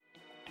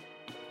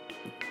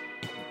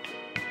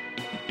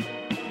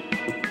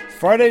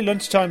Friday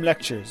lunchtime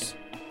lectures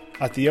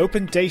at the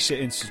Open Data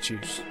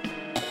Institute.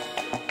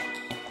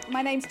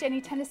 My name's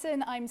Jenny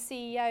Tennyson. I'm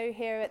CEO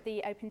here at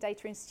the Open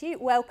Data Institute.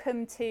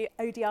 Welcome to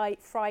ODI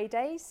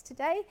Fridays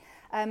today.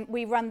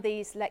 We run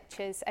these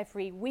lectures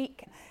every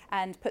week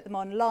and put them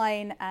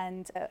online,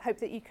 and hope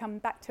that you come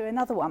back to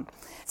another one.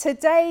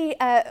 Today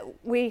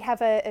we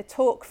have a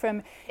talk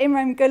from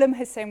Imran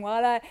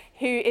Gulamhuseinwala,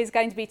 who is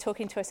going to be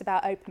talking to us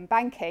about open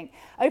banking.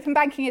 Open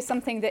banking is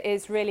something that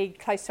is really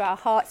close to our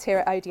hearts here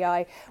at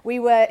ODI. We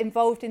were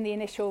involved in the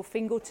initial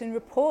Fingleton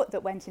report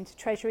that went into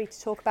Treasury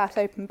to talk about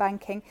open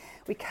banking.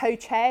 We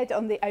co-chaired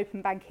on the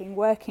Open Banking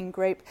Working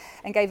Group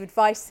and gave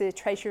advice to the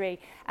Treasury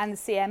and the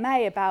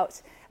CMA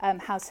about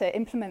how to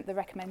implement the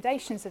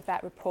recommendations of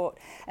that report.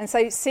 And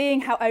so seeing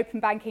how open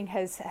banking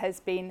has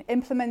been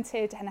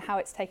implemented and how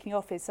it's taking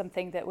off is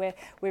something that we're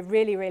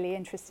really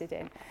interested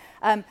in.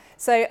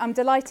 So I'm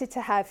delighted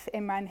to have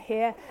Imran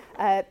here.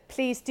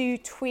 Please do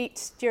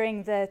tweet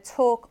during the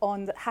talk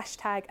on the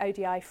hashtag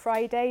ODI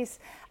Fridays,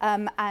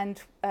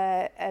 and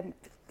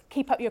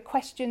keep up your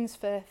questions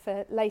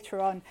for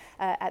later on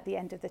at the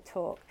end of the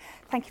talk.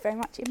 Thank you very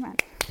much, Imran.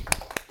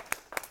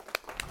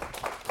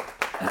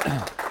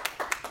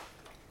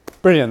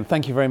 Brilliant.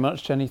 Thank you very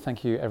much, Jenny.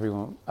 Thank you,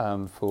 everyone,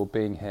 for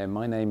being here.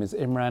 My name is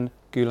Imran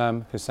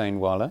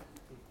Gulamhuseinwala.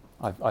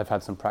 I've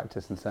had some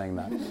practice in saying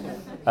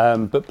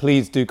that. But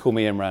please do call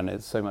me Imran.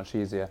 It's so much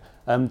easier.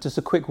 Just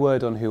a quick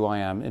word on who I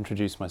am,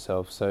 introduce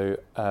myself. So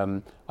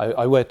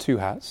I wear two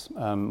hats.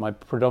 My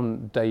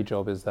predominant day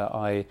job is that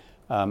I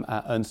am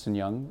at Ernst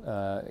Young,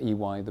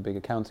 EY, the big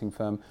accounting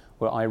firm,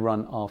 where I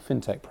run our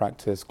FinTech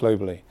practice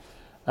globally.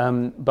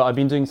 But I've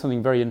been doing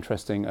something very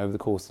interesting over the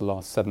course of the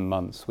last 7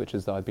 months, which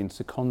is that I've been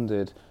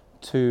seconded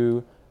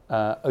to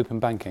open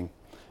banking.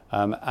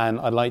 And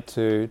I'd like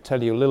to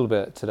tell you a little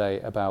bit today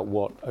about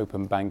what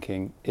open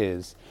banking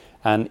is.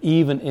 And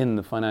even in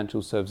the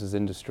financial services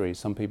industry,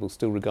 some people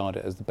still regard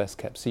it as the best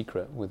kept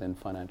secret within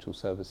financial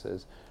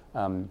services.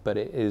 But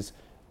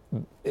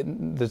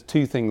there's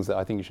two things that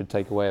I think you should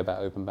take away about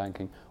open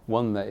banking.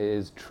 One, that it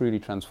is truly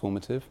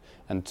transformative,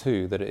 and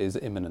two, that it is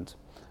imminent.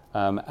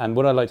 And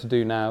what I'd like to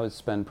do now is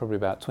spend probably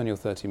about 20 or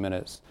 30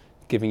 minutes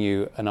giving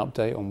you an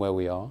update on where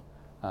we are,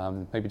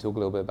 maybe talk a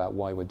little bit about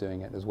why we're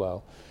doing it as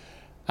well.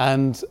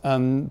 And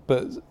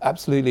but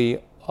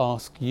absolutely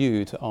ask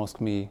you to ask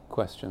me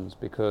questions,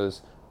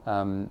 because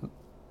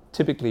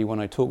typically when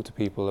I talk to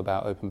people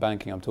about open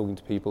banking, I'm talking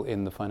to people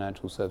in the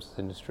financial services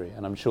industry.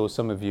 And I'm sure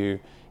some of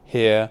you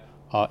here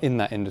are in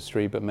that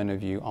industry, but many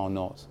of you are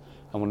not.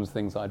 And one of the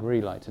things that I'd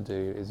really like to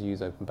do is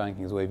use open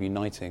banking as a way of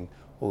uniting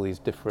all these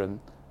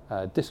different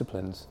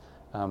disciplines,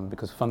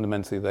 because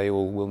fundamentally they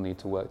all will need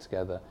to work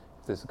together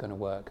if this is going to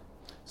work.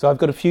 So I've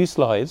got a few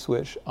slides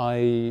which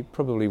I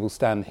probably will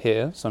stand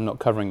here, so I'm not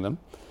covering them,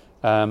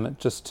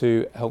 just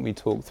to help me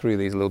talk through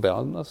these a little bit.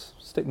 I'll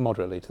stick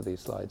moderately to these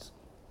slides.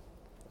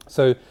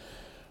 So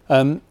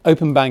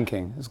open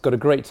banking, it's got a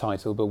great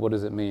title, but what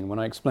does it mean? When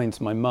I explained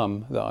to my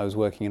mum that I was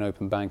working in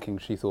open banking,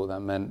 she thought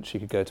that meant she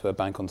could go to her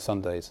bank on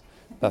Sundays.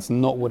 That's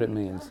not what it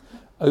means.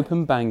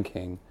 Open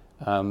banking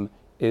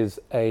is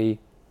a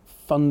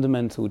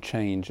fundamental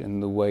change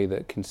in the way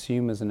that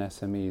consumers and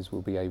SMEs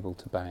will be able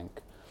to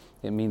bank.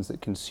 It means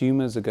that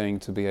consumers are going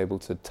to be able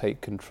to take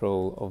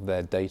control of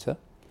their data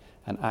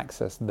and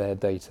access their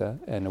data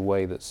in a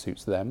way that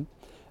suits them,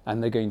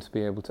 and they're going to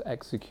be able to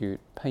execute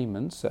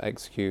payments, so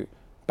execute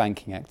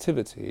banking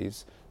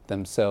activities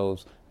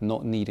themselves,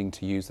 not needing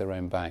to use their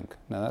own bank.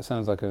 Now that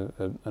sounds like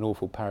an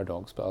awful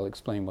paradox, but I'll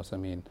explain what I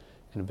mean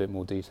in a bit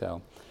more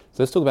detail.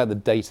 So let's talk about the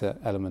data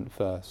element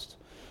first.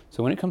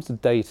 So when it comes to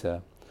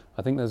data,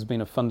 I think there's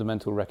been a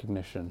fundamental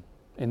recognition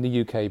in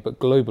the UK, but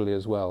globally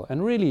as well,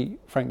 and really,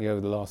 frankly,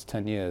 over the last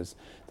 10 years,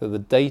 that the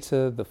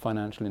data the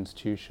financial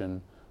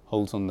institution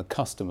holds on the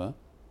customer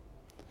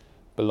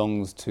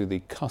belongs to the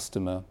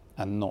customer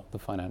and not the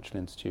financial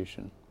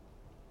institution.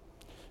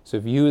 So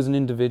if you as an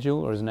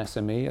individual or as an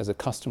SME, as a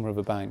customer of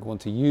a bank,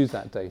 want to use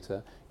that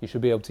data, you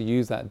should be able to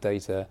use that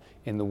data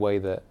in the way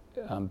that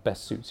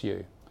best suits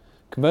you.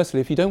 Conversely,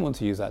 if you don't want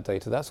to use that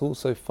data, that's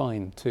also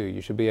fine too. You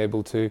should be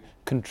able to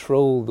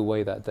control the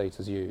way that data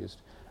is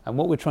used. And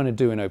what we're trying to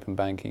do in open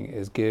banking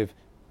is give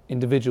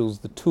individuals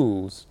the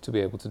tools to be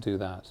able to do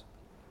that.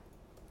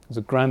 It's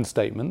a grand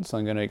statement, so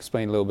I'm going to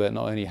explain a little bit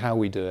not only how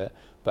we do it,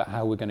 but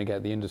how we're going to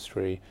get the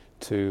industry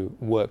to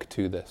work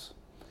to this.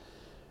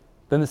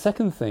 Then the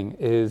second thing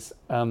is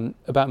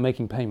about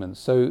making payments.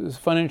 So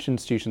financial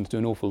institutions do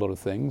an awful lot of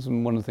things,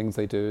 and one of the things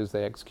they do is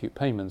they execute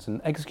payments. And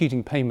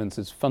executing payments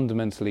is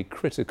fundamentally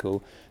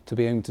critical to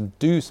be able to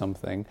do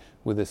something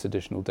with this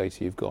additional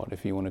data you've got.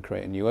 If you want to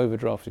create a new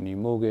overdraft, a new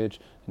mortgage,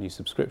 a new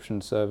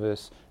subscription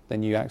service,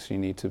 then you actually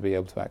need to be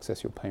able to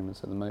access your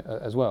payments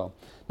as well.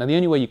 Now, the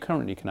only way you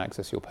currently can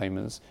access your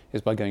payments is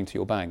by going to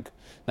your bank.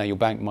 Now, your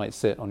bank might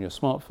sit on your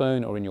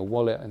smartphone or in your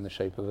wallet in the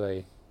shape of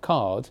a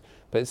card,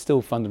 but it's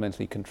still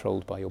fundamentally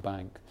controlled by your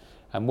bank.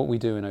 And what we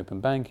do in open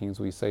banking is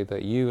we say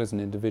that you as an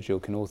individual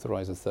can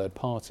authorize a third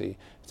party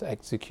to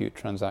execute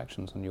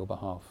transactions on your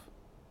behalf.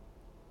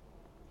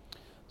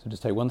 So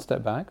just take one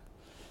step back.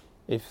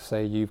 If,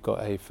 say, you've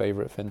got a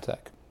favourite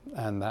fintech,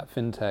 and that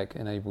fintech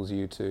enables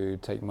you to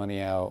take money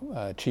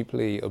out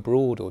cheaply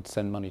abroad or to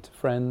send money to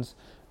friends,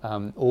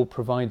 or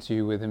provides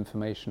you with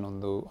information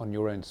on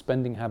your own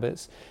spending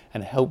habits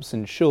and helps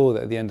ensure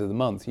that at the end of the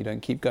month you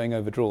don't keep going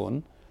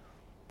overdrawn,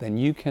 then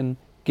you can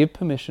give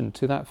permission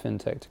to that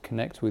fintech to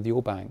connect with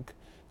your bank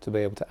to be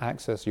able to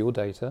access your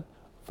data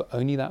for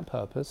only that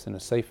purpose in a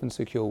safe and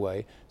secure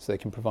way, so they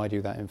can provide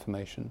you that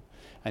information.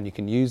 And you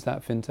can use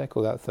that fintech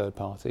or that third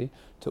party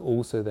to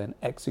also then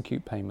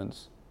execute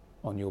payments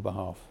on your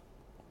behalf.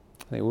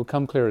 And it will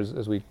come clear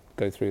as we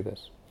go through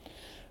this.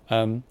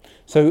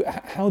 So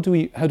how do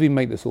we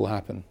make this all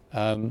happen?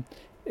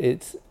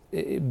 Because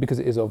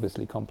it is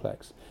obviously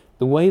complex.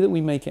 The way that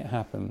we make it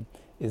happen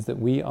is that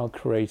we are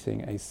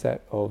creating a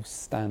set of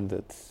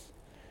standards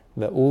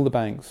that all the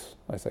banks,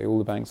 I say all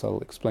the banks, I'll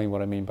explain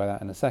what I mean by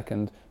that in a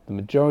second, the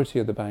majority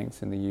of the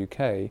banks in the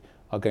UK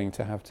are going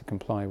to have to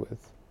comply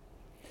with.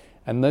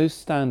 And those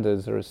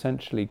standards are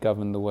essentially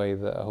govern the way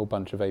that a whole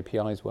bunch of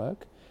APIs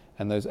work,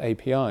 and those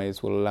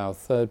APIs will allow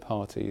third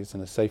parties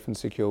in a safe and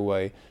secure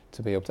way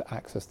to be able to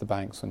access the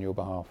banks on your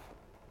behalf.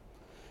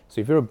 So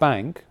if you're a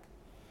bank,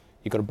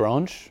 you've got a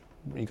branch,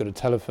 you've got a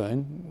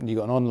telephone, you've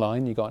got an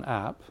online, you've got an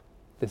app,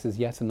 this is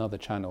yet another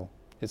channel.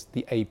 It's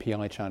the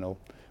API channel.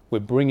 We're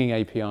bringing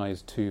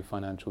APIs to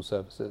financial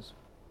services.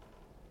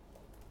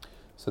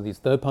 So these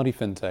third-party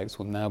fintechs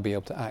will now be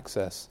able to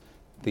access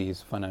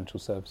these financial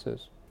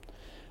services.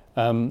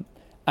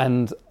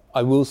 And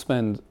I will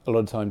spend a lot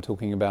of time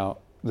talking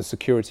about the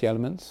security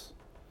elements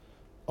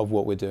of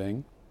what we're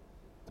doing.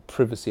 The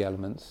privacy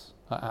elements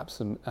are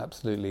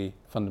absolutely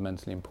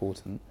fundamentally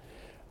important.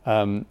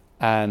 For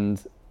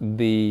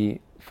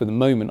the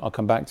moment, I'll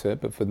come back to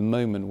it, but for the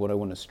moment, what I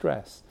want to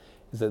stress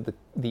is that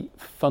the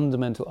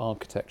fundamental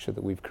architecture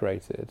that we've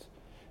created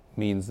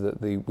means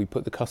that we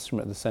put the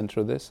customer at the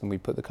center of this, and we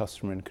put the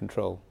customer in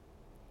control.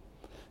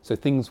 So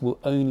things will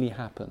only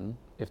happen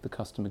if the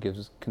customer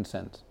gives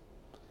consent.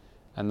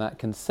 And that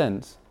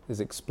consent is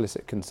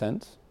explicit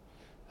consent,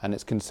 and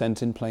it's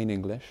consent in plain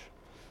English,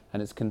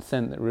 and it's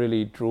consent that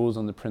really draws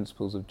on the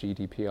principles of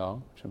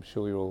GDPR, which I'm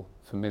sure you're all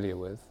familiar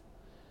with.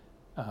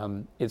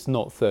 It's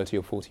not 30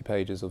 or 40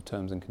 pages of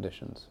terms and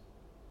conditions.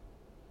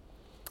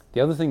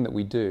 The other thing that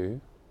we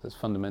do that's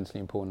fundamentally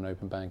important in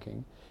open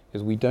banking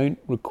is we don't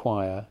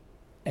require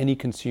any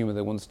consumer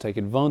that wants to take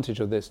advantage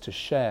of this to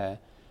share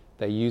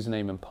their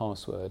username and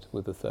password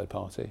with a third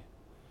party.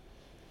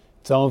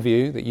 It's our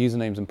view that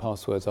usernames and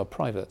passwords are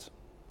private,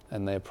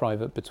 and they're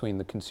private between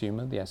the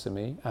consumer, the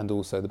SME, and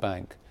also the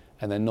bank,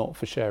 and they're not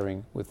for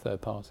sharing with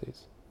third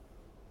parties.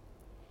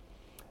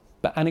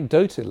 But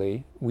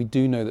anecdotally, we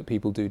do know that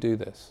people do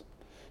this.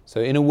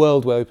 So in a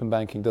world where open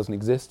banking doesn't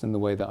exist in the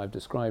way that I've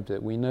described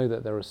it, we know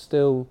that there are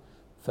still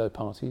third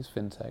parties,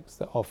 fintechs,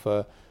 that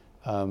offer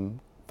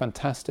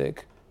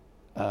fantastic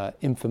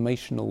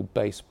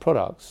informational-based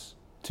products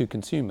to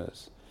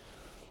consumers.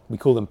 We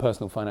call them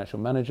personal financial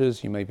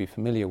managers. You may be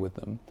familiar with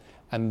them.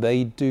 And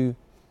they do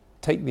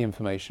take the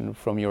information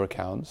from your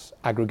accounts,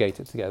 aggregate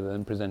it together,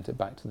 and present it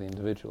back to the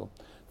individual.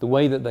 The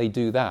way that they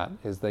do that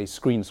is they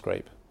screen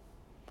scrape.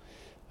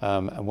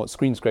 And what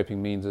screen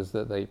scraping means is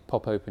that they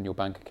pop open your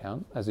bank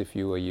account as if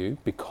you were you,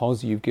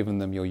 because you've given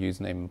them your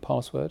username and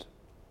password.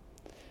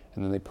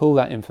 And then they pull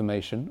that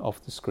information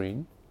off the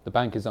screen. The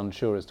bank is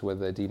unsure as to whether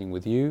they're dealing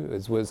with you,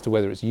 as to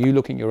whether it's you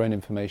looking at your own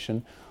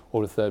information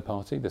or a third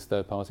party. This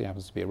third party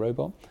happens to be a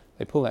robot.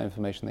 They pull that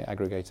information, they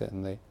aggregate it,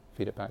 and they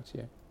feed it back to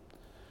you.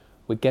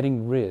 We're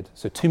getting rid.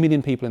 So 2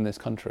 million people in this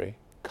country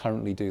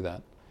currently do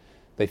that.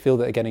 They feel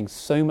that they're getting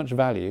so much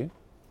value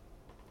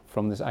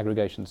from this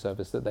aggregation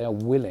service that they are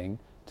willing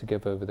to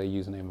give over their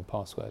username and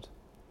password.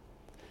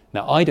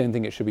 Now, I don't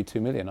think it should be 2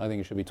 million. I think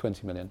it should be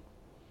 20 million.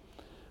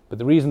 But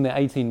the reason that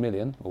 18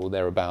 million, or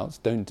thereabouts,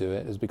 don't do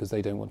it is because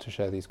they don't want to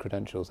share these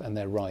credentials, and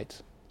they're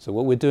right. So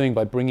what we're doing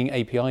by bringing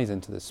APIs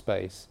into this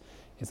space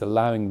is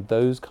allowing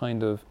those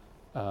kind of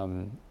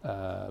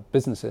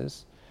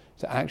businesses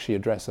to actually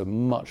address a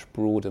much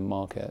broader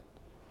market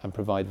and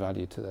provide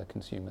value to their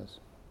consumers.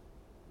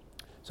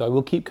 So I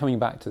will keep coming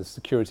back to the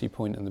security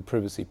point and the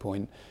privacy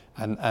point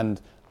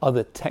and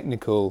other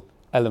technical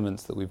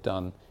elements that we've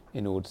done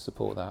in order to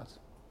support that.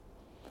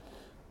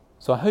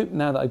 So I hope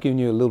now that I've given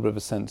you a little bit of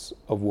a sense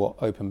of what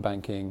open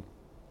banking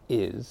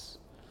is,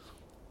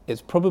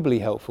 it's probably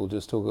helpful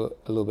just to talk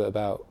a little bit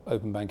about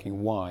open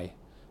banking, why.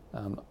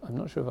 I'm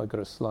not sure if I've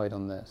got a slide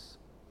on this.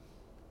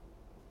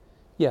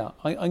 Yeah,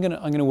 I'm going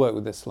to work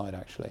with this slide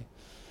actually.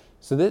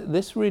 So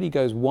this really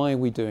goes, why are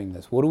we doing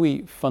this? What are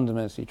we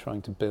fundamentally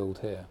trying to build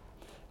here?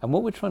 And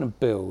what we're trying to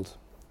build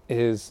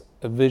is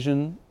a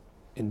vision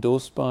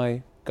endorsed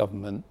by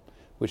government,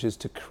 which is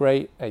to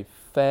create a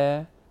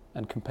fair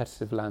and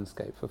competitive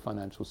landscape for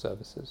financial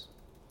services.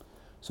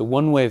 So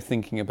one way of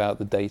thinking about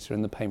the data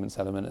and the payments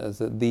element is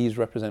that these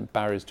represent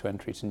barriers to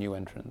entry to new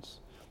entrants.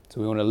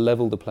 So we want to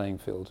level the playing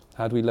field.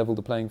 How do we level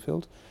the playing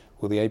field?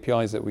 Well, the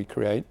APIs that we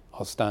create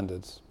are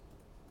standards.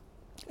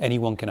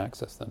 Anyone can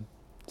access them.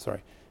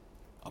 Sorry,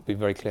 I'll be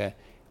very clear.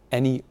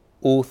 Any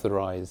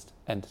authorized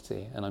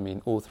entity, and I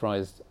mean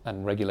authorised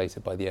and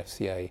regulated by the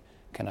FCA,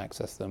 can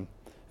access them.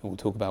 And we'll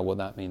talk about what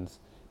that means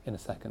in a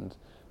second.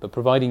 But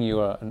providing you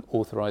are an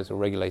authorised or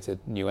regulated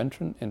new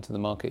entrant into the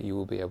market, you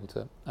will be able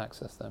to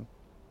access them.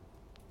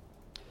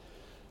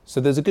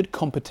 So there's a good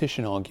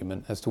competition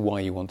argument as to why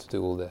you want to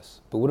do all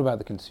this. But what about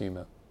the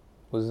consumer?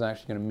 What is it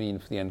actually going to mean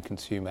for the end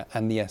consumer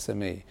and the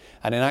SME?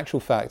 And in actual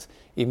fact,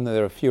 even though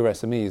there are fewer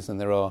SMEs than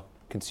there are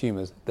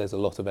consumers, there's a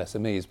lot of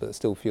SMEs, but there's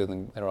still fewer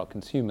than there are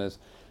consumers.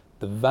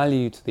 The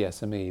value to the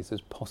SMEs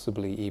is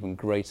possibly even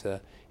greater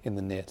in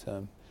the near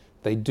term.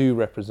 They do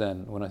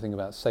represent, when I think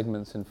about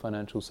segments in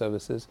financial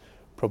services,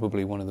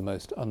 probably one of the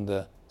most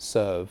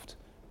underserved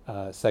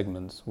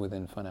segments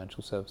within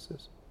financial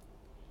services.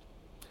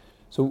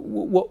 So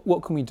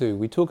what can we do?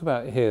 We talk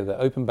about here that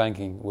open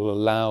banking will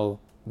allow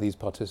these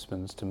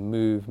participants to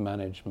move,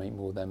 manage, make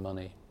more of their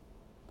money.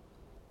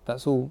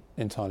 That's all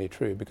entirely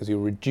true because you're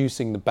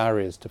reducing the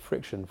barriers to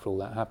friction for all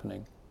that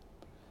happening.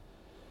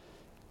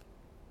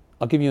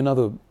 I'll give you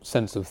another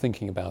sense of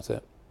thinking about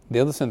it. The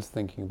other sense of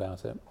thinking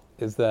about it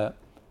is that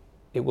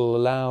it will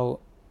allow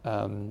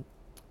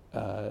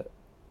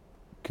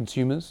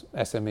consumers,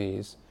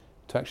 SMEs,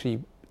 to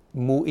actually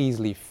more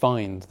easily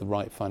find the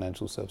right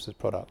financial services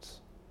products.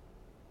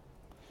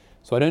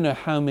 So I don't know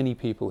how many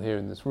people here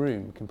in this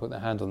room can put their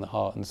hand on the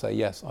heart and say,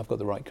 yes, I've got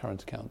the right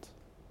current account.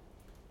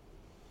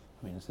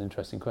 I mean, it's an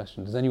interesting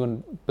question. Does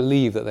anyone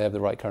believe that they have the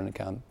right current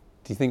account?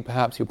 Do you think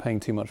perhaps you're paying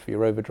too much for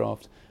your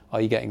overdraft? Are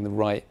you getting the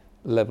right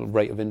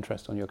rate of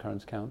interest on your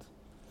current account?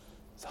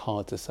 It's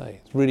hard to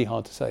say. It's really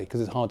hard to say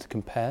because it's hard to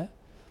compare.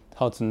 It's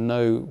hard to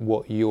know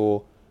what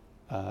your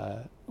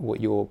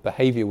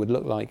behaviour would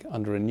look like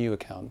under a new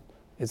account.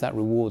 Is that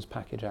rewards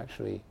package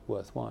actually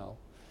worthwhile?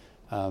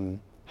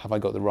 Have I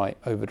got the right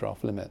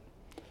overdraft limit?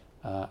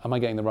 Am I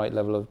getting the right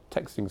level of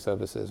texting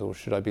services, or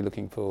should I be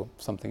looking for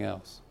something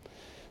else?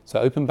 So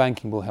open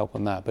banking will help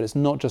on that, but it's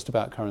not just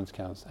about current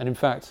accounts. And in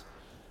fact,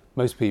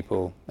 most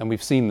people, and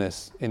we've seen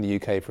this in the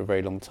UK for a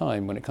very long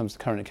time, when it comes to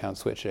current account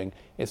switching,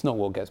 it's not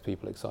what gets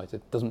people excited.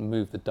 It doesn't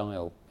move the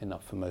dial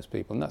enough for most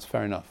people, and that's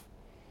fair enough.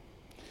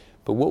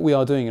 But what we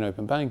are doing in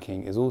open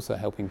banking is also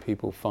helping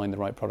people find the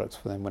right products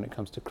for them when it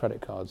comes to credit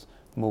cards,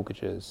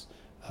 mortgages,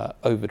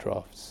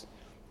 overdrafts.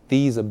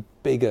 These are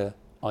bigger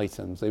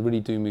items. They really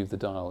do move the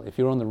dial. If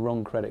you're on the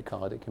wrong credit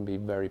card, it can be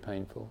very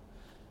painful.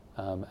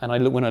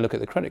 And when I look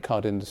at the credit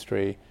card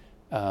industry,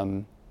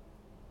 on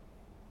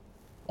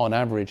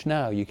average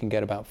now, you can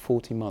get about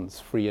 40 months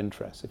free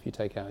interest if you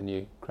take out a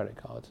new credit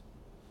card.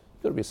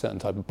 You've got to be a certain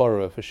type of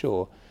borrower for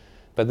sure.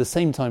 But at the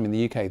same time in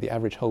the UK, the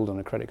average hold on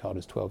a credit card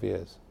is 12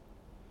 years.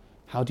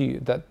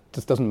 That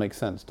just doesn't make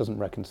sense, doesn't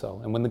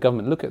reconcile. And when the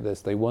government look at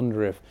this, they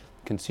wonder if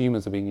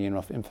consumers are being given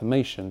enough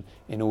information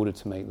in order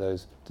to make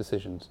those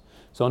decisions.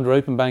 So under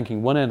open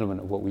banking, one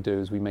element of what we do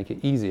is we make it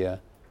easier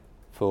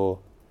for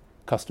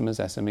customers,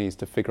 SMEs,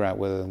 to figure out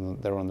whether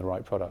they're on the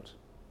right product.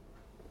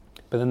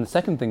 But then the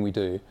second thing we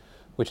do,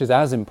 which is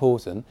as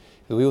important,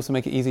 is we also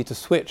make it easy to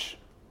switch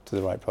to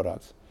the right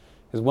product.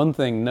 There's one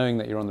thing knowing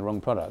that you're on the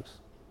wrong product,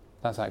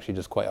 that's actually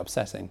just quite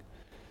upsetting.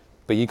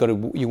 But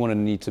we want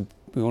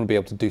to be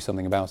able to do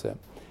something about it.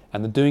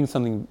 And the doing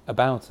something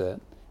about it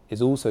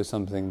is also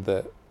something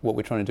that what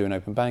we're trying to do in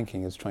open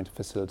banking is trying to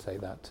facilitate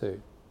that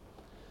too.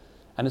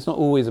 And it's not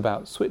always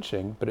about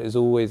switching,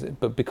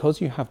 but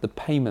because you have the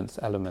payments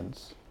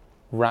elements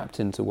wrapped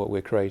into what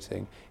we're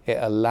creating, it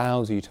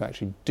allows you to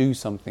actually do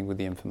something with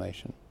the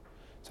information.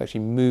 So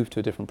actually move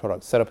to a different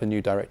product, set up a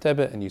new direct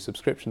debit, a new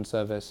subscription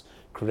service,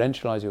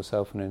 credentialize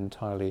yourself in an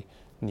entirely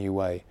new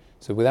way.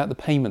 So without the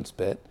payments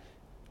bit,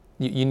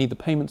 you need the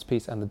payments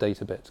piece and the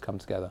data bit to come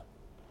together.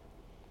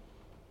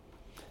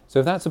 So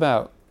if that's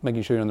about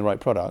making sure you're on the right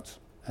product,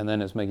 and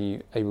then it's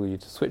able you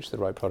to switch to the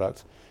right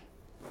product,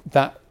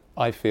 that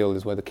I feel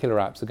is where the killer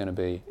apps are going to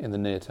be in the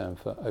near term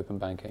for open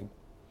banking.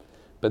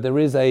 But there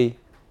is a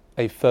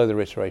further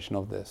iteration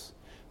of this,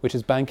 which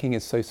is banking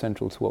is so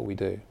central to what we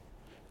do.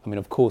 I mean,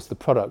 of course, the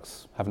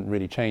products haven't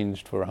really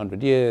changed for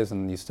 100 years,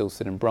 and you still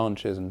sit in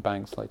branches, and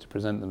banks like to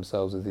present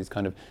themselves as these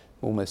kind of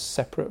almost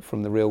separate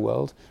from the real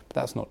world, but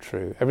that's not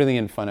true. Everything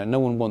in finance, no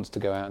one wants to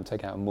go out and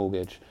take out a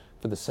mortgage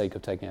for the sake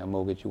of taking out a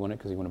mortgage. You want it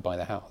because you want to buy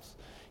the house.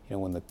 You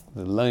don't want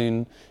the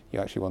loan, you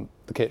actually want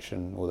the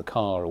kitchen or the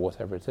car or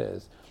whatever it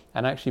is.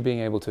 And actually being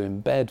able to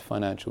embed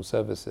financial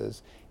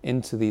services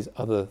into these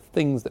other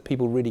things that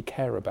people really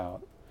care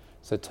about.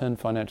 So turn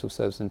financial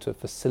services into a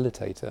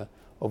facilitator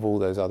of all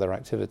those other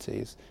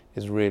activities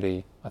is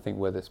really, I think,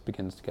 where this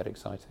begins to get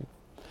exciting.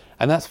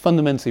 And that's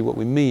fundamentally what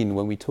we mean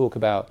when we talk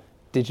about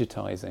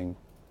digitizing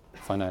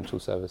financial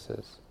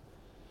services.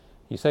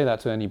 You say that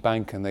to any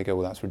bank and they go,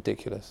 well, that's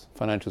ridiculous.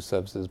 Financial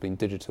services has been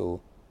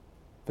digital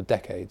for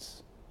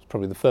decades. It's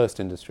probably the first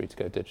industry to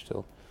go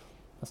digital.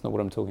 That's not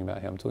what I'm talking about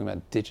here. I'm talking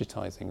about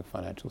digitizing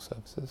financial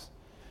services.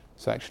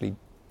 So actually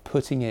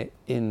putting it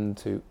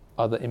into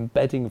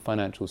embedding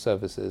financial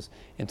services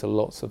into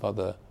lots of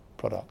other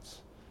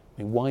products.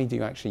 I mean, why do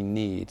you actually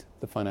need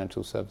the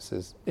financial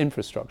services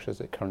infrastructure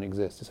as it currently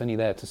exists? It's only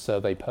there to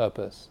serve a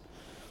purpose.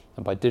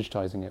 And by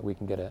digitizing it, we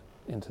can get it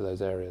into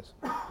those areas.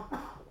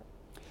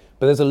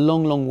 But there's a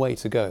long, long way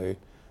to go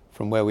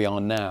from where we are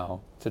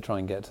now to try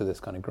and get to this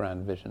kind of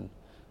grand vision.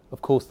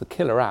 Of course, the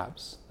killer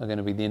apps are going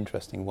to be the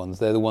interesting ones.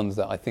 They're the ones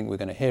that I think we're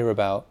going to hear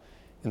about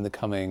in the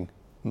coming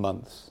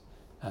months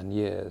and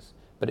years.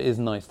 But it is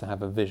nice to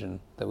have a vision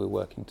that we're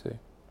working to.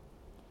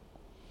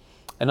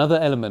 Another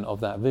element of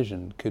that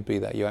vision could be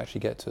that you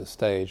actually get to a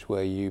stage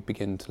where you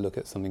begin to look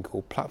at something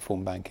called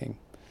platform banking.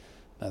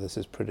 Now, this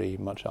is pretty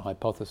much a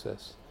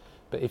hypothesis.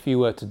 But if you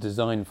were to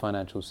design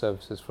financial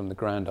services from the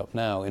ground up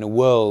now, in a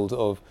world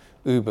of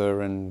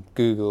Uber and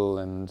Google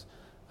and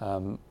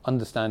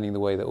understanding the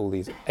way that all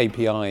these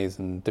APIs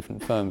and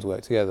different firms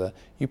work together,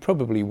 you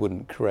probably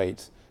wouldn't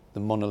create the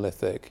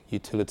monolithic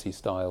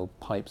utility-style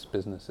pipes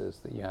businesses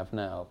that you have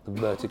now, the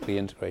vertically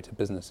integrated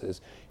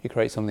businesses. You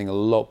create something a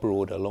lot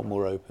broader, a lot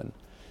more open.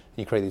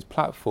 You create these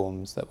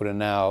platforms that would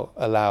now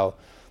allow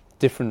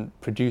different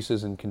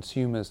producers and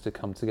consumers to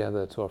come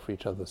together to offer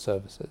each other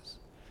services.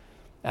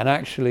 And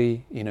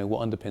actually,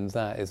 what underpins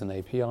that is an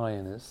API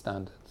and its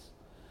standards.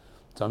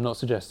 So I'm not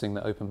suggesting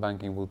that open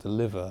banking will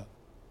deliver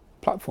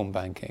platform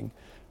banking,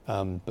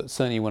 but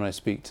certainly when I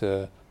speak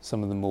to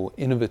some of the more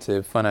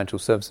innovative financial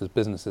services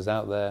businesses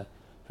out there,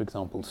 for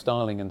example,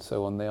 Starling and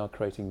so on, they are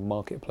creating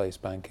marketplace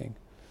banking.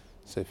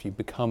 So if you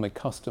become a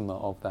customer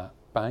of that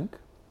bank,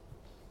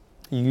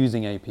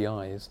 using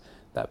APIs,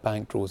 that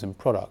bank draws in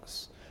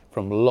products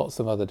from lots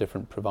of other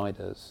different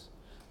providers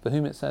for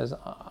whom it says,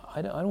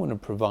 I don't want to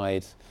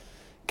provide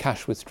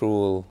cash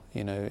withdrawal,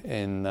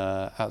 in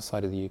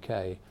outside of the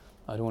UK.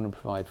 I don't want to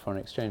provide foreign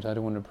exchange. I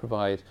don't want to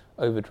provide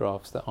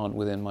overdrafts that aren't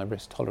within my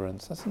risk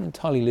tolerance. That's an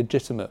entirely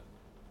legitimate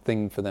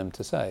thing for them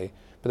to say,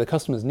 but their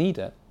customers need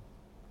it.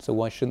 So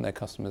why shouldn't their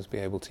customers be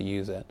able to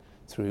use it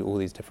through all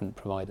these different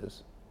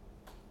providers?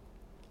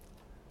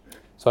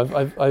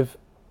 So I've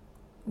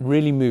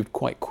really moved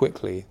quite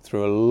quickly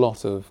through a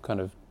lot of kind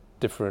of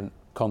different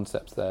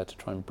concepts there to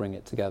try and bring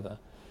it together.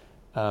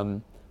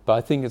 But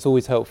I think it's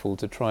always helpful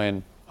to try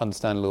and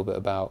understand a little bit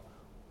about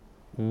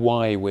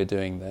why we're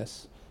doing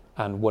this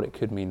and what it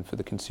could mean for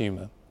the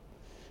consumer.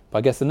 But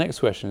I guess the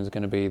next question is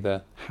going to be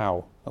the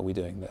how are we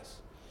doing this?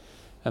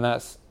 And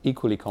that's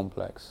equally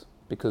complex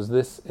because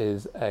this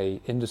is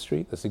a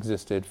industry that's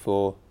existed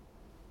for,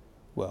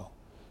 well,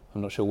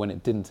 I'm not sure when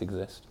it didn't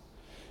exist.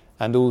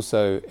 And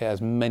also it has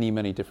many,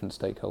 many different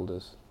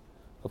stakeholders.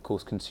 Of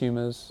course,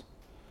 consumers,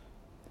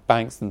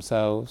 banks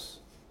themselves.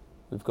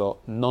 We've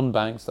got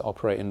non-banks that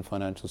operate in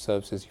financial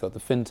services. You've got the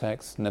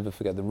Fintechs, never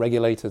forget the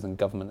regulators and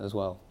government as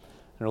well.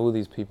 And all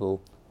these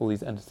people, all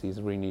these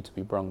entities really need to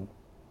be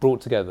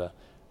brought together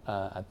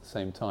at the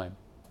same time.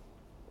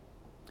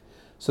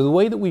 So the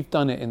way that we've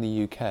done it in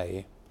the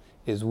UK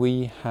is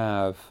we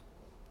have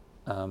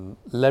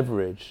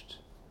leveraged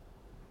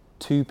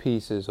two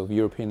pieces of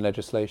European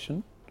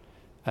legislation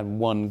and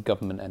one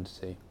government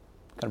entity.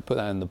 Kind of put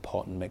that in the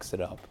pot and mix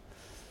it up.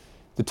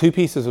 The two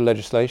pieces of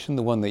legislation,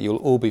 the one that you'll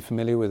all be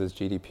familiar with is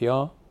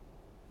GDPR.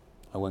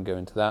 I won't go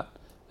into that.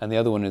 And the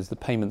other one is the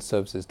Payment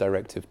Services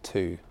Directive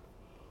 2,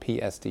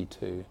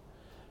 PSD2.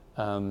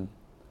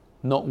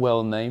 Not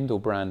well named or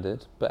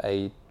branded, but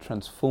a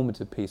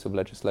transformative piece of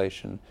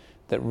legislation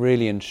that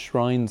really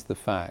enshrines the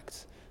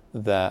fact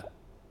that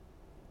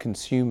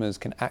consumers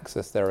can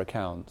access their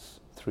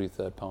accounts through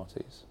third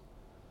parties.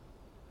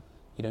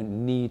 You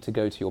don't need to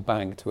go to your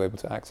bank to be able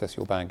to access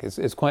your bank.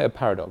 It's quite a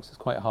paradox. It's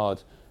quite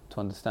hard to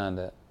understand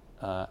it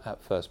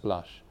at first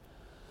blush.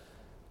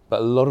 But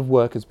a lot of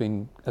work has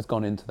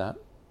gone into that.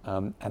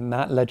 And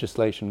that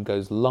legislation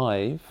goes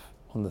live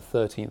on the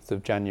 13th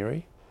of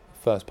January,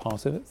 first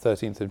part of it,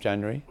 13th of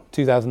January,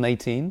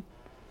 2018.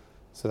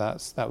 So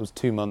that was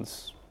 2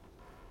 months,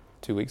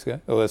 2 weeks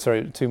ago.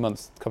 2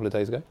 months, a couple of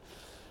days ago.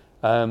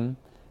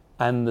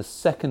 And the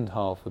second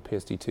half of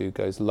PSD2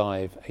 goes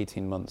live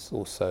 18 months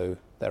or so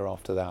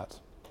thereafter that.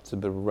 It's a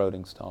bit of a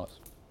rolling start.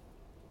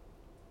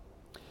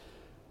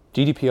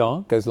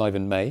 GDPR goes live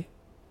in May.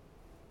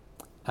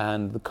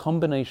 And the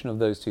combination of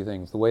those two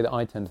things, the way that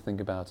I tend to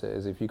think about it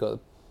is if you've got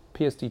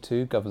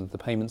PSD2 governs the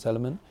payments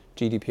element,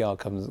 GDPR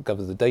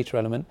governs the data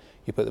element,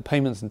 you put the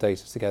payments and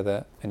data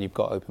together and you've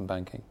got open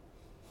banking.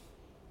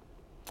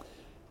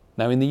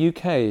 Now in the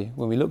UK,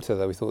 when we looked at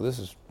that, we thought this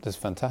is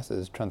fantastic,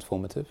 this is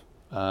transformative.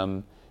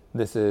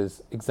 This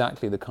is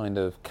exactly the kind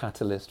of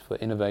catalyst for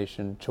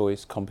innovation,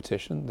 choice,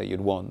 competition that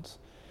you'd want.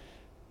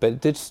 But it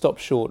did stop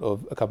short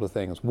of a couple of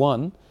things.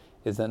 One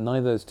is that neither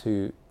of those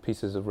two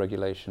pieces of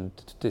regulation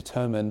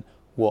determine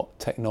what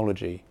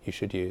technology you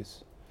should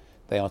use.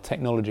 They are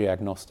technology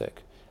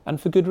agnostic, and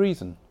for good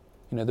reason.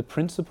 The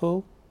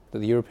principle that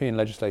the European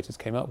legislators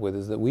came up with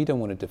is that we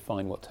don't want to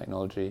define what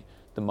technology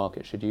the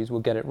market should use.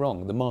 We'll get it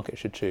wrong. The market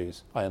should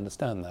choose. I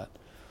understand that.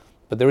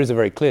 But there is a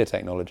very clear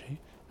technology,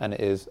 and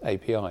it is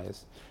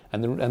APIs.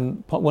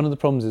 And one of the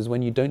problems is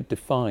when you don't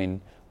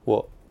define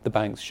what the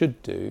banks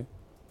should do,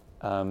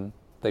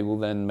 they will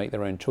then make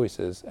their own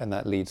choices, and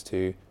that leads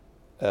to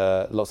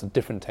lots of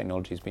different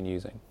technologies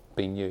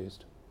being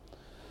used.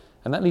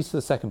 And that leads to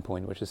the second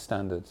point, which is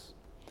standards.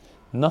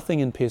 Nothing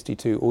in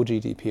PSD2 or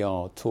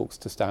GDPR talks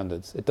to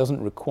standards. It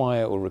doesn't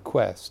require or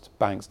request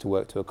banks to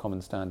work to a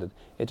common standard.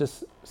 It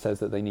just says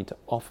that they need to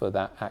offer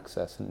that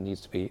access and it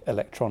needs to be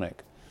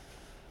electronic.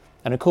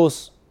 And of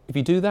course, if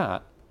you do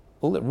that,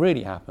 all that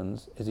really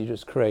happens is you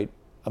just create,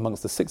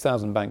 amongst the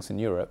 6,000 banks in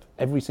Europe,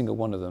 every single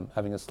one of them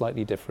having a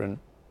slightly different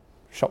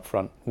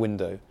shopfront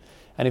window.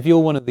 And if you're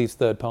one of these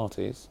third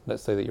parties,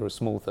 let's say that you're a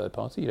small third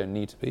party, you don't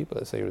need to be, but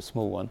let's say you're a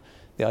small one,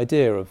 the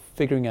idea of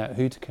figuring out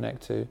who to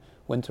connect to,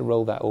 when to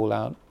roll that all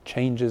out,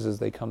 changes as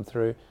they come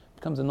through,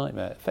 becomes a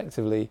nightmare.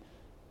 Effectively,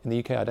 in the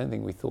UK, I don't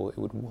think we thought it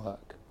would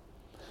work.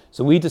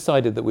 So we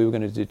decided that we were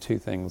going to do two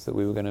things, that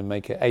we were going to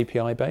make it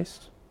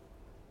API-based,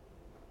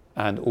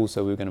 and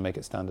also we were going to make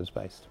it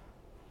standards-based.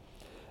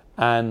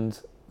 And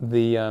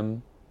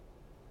then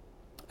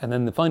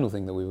the final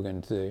thing that we were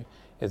going to do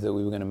is that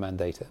we were going to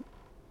mandate it.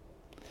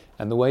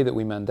 And the way that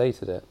we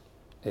mandated it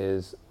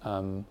is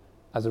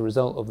as a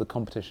result of the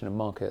Competition and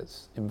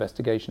Markets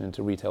investigation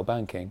into retail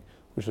banking,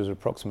 which was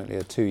approximately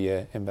a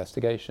 2-year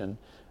investigation,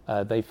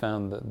 they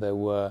found that there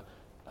were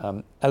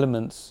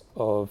elements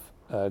of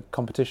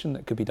competition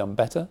that could be done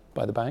better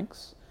by the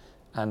banks,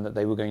 and that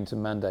they were going to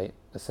mandate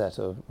a set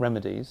of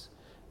remedies,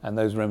 and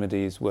those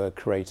remedies were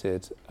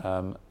created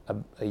a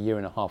year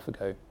and a half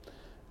ago.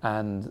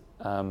 And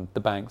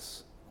the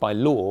banks, by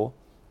law,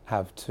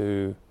 have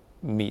to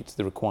meet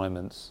the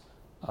requirements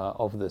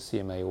of the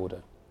CMA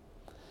order.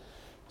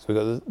 So we've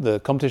got the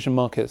Competition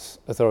Markets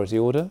Authority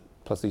order,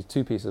 plus these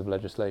two pieces of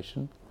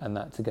legislation, and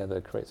that together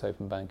creates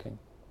open banking.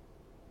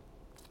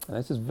 And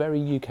this is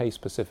very UK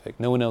specific.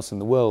 No one else in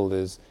the world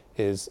is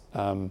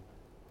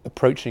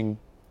approaching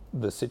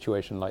the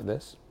situation like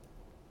this.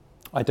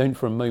 I don't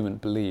for a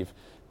moment believe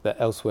that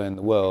elsewhere in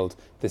the world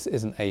this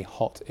isn't a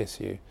hot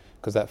issue,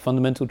 because that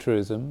fundamental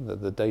truism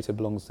that the data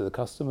belongs to the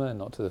customer and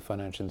not to the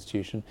financial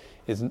institution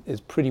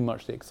is pretty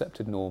much the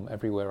accepted norm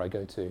everywhere I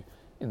go to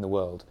in the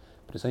world.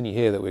 But it's only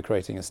here that we're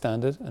creating a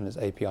standard, and it's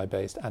API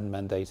based and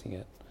mandating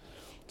it.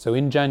 So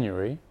in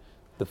January,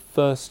 the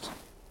first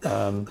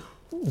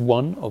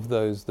one of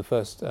those, the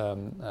first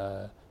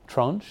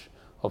tranche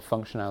of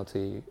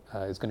functionality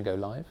is going to go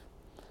live,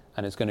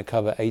 and it's going to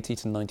cover 80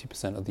 to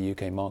 90% of the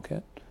UK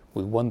market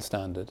with one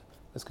standard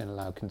that's going to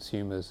allow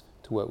consumers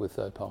to work with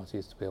third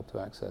parties to be able to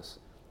access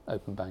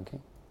open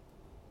banking.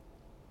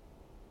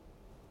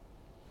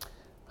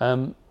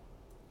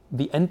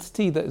 The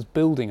entity that is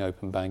building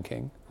open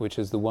banking, which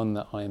is the one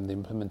that I am the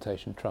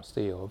implementation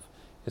trustee of,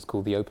 is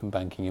called the Open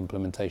Banking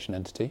Implementation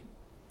Entity,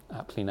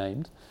 aptly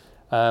named.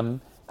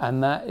 And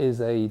that is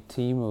a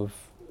team of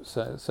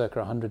circa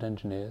 100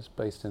 engineers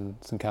based in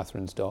St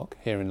Katharine's Dock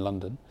here in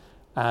London.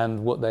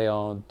 And what they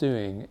are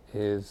doing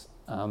is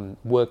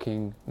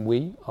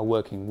we are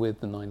working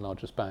with the 9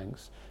 largest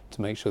banks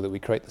to make sure that we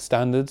create the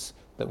standards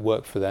that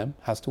work for them,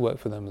 has to work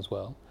for them as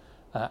well,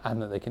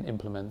 and that they can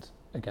implement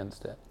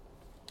against it.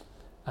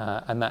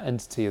 And that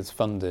entity is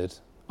funded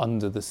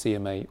under the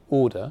CMA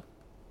order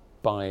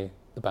by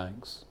the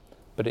banks,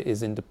 but it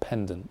is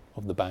independent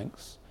of the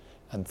banks,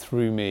 and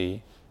through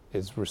me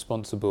is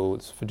responsible,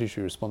 its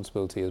fiduciary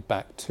responsibility is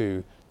back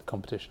to the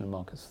Competition and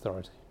Markets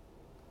Authority.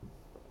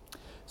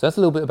 So that's a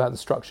little bit about the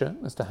structure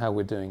as to how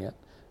we're doing it.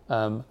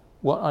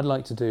 What I'd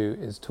like to do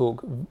is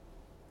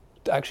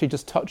actually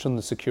just touch on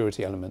the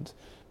security element,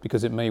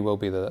 because it may well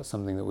be that that's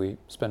something that we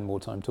spend more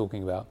time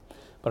talking about.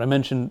 But I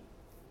mentioned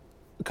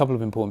a couple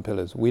of important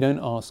pillars. We don't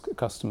ask a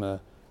customer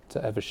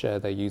to ever share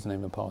their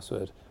username and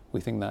password. We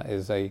think that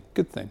is a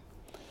good thing.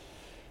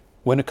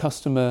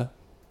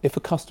 If a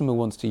customer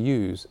wants to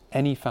use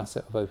any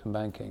facet of open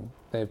banking,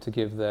 they have to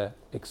give their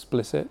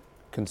explicit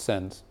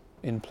consent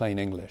in plain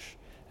English.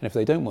 And if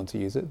they don't want to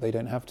use it, they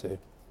don't have to.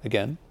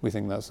 Again, we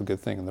think that's a good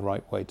thing and the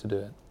right way to do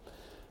it.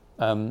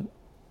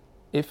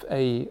 If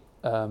a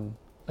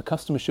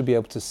customer should be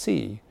able to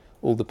see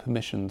all the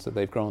permissions that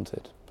they've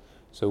granted.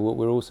 So what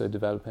we're also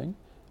developing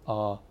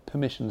are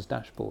permissions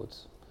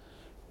dashboards,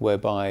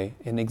 whereby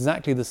in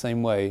exactly the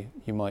same way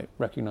you might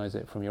recognize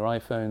it from your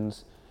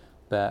iPhones,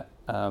 that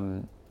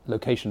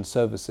location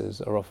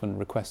services are often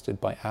requested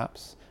by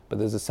apps, but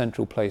there's a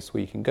central place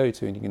where you can go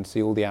to and you can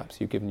see all the apps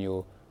you've given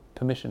your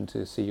permission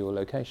to see your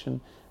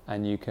location,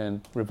 and you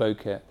can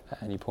revoke it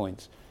at any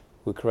point.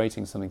 We're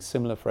creating something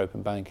similar for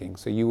open banking,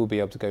 so you will be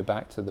able to go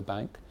back to the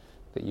bank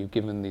that you've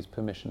given these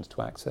permissions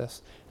to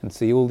access and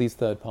see all these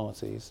third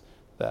parties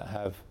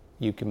that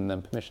you've given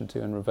them permission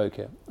to, and revoke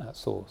it at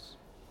source.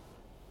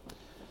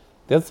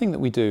 The other thing that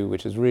we do,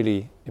 which is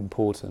really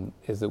important,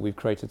 is that we've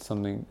created a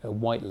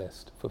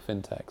whitelist for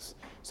Fintechs.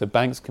 So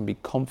banks can be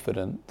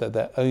confident that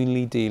they're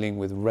only dealing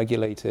with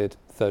regulated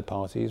third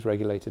parties,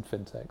 regulated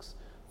Fintechs,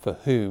 for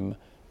whom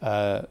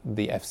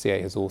the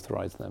FCA has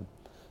authorized them.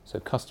 So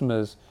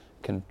customers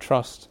can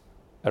trust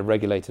a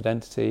regulated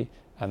entity,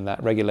 and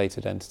that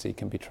regulated entity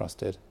can be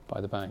trusted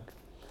by the bank.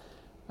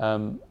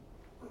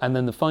 And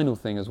then the final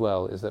thing as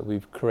well is that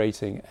we're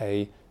creating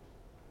a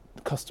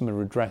customer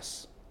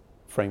redress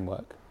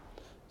framework.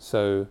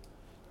 So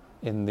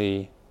in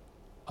the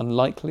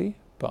unlikely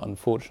but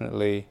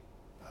unfortunate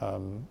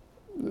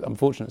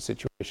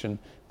situation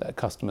that a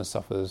customer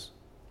suffers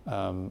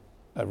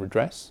a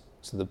redress,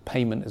 so the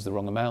payment is the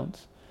wrong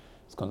amount,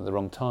 it's gone at the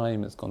wrong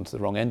time, it's gone to the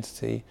wrong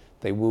entity,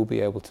 they will be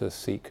able to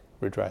seek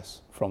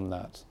redress from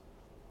that,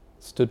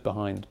 stood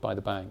behind by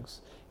the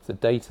banks. If the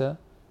data,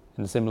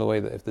 in a similar way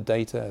that if the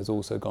data has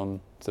also gone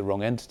to the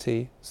wrong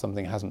entity,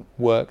 something hasn't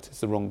worked,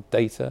 it's the wrong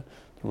data,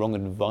 the wrong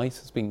advice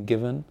has been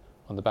given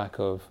on the back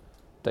of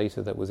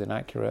data that was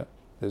inaccurate,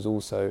 there's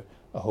also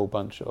a whole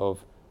bunch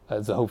of,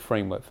 there's a whole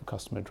framework for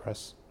customer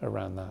redress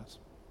around that.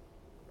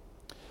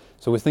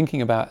 So we're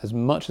thinking about as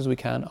much as we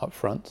can up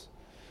front,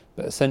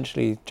 but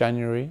essentially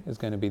January is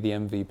going to be the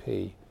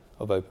MVP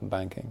of open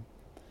banking.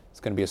 It's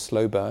going to be a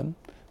slow burn,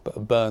 but a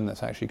burn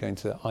that's actually going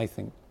to, I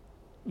think,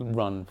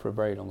 run for a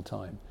very long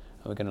time.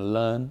 And we're going to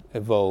learn,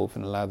 evolve,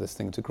 and allow this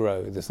thing to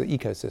grow, the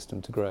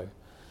ecosystem to grow.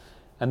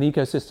 And the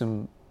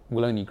ecosystem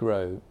will only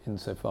grow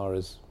insofar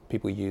as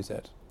people use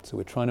it. So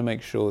we're trying to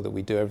make sure that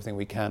we do everything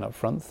we can up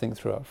front, think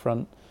through up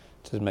front,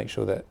 to make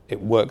sure that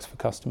it works for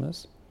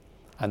customers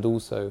and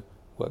also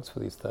works for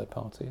these third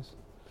parties.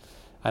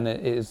 And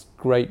it is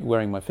great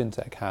wearing my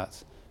FinTech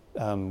hat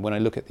when I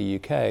look at the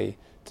UK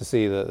to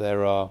see that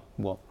there are,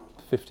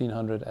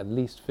 at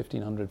least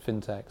 1,500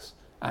 FinTechs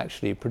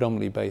actually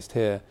predominantly based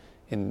here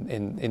in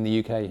the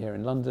UK, here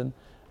in London,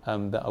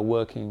 that are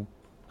working,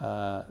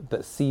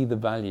 that see the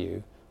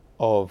value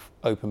of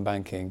open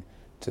banking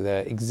to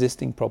their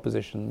existing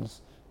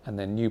propositions and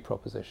their new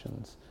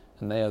propositions.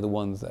 And they are the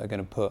ones that are going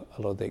to put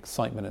a lot of the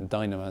excitement and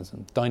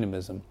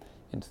dynamism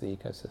into the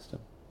ecosystem.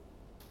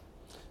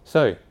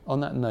 So,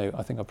 on that note,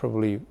 I think I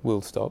probably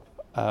will stop.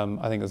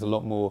 I think there's a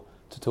lot more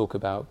to talk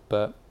about,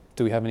 but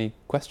do we have any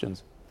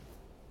questions?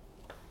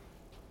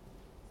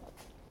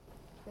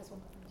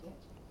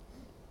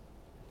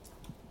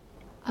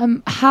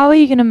 How are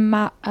you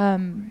going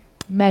to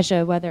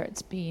measure whether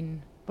it's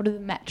been, what are the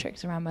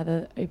metrics around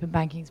whether open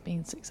banking has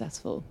been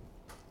successful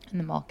in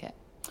the market?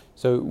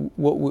 So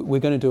we're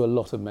going to do a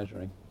lot of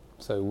measuring.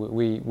 So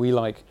we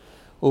like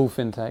all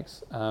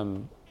fintechs.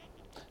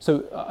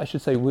 So I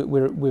should say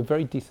we're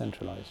very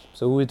decentralized.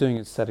 So all we're doing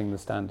is setting the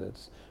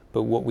standards.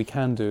 But what we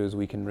can do is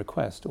we can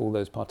request all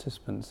those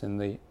participants in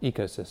the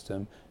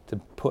ecosystem to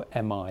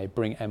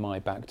bring MI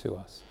back to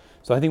us.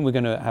 So I think we're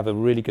going to have a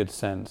really good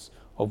sense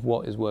of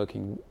what is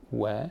working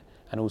where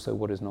and also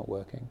what is not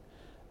working.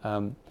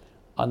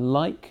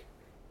 Unlike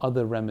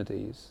other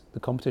remedies, the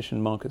Competition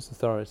and Markets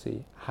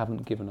Authority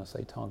haven't given us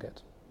a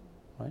target,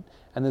 right?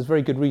 And there's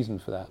very good reason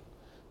for that.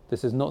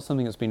 This is not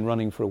something that's been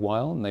running for a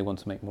while and they want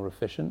to make more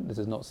efficient. This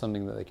is not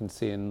something that they can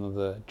see in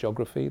another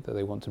geography that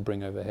they want to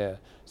bring over here.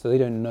 So they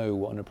don't know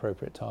what an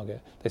appropriate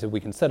target. They said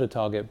we can set a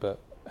target, but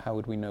how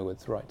would we know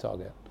it's the right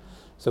target?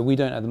 So we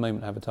don't at the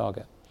moment have a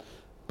target.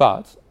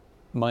 But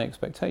my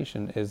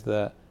expectation is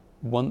that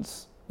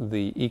once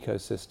the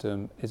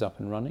ecosystem is up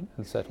and running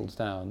and settles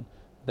down,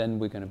 then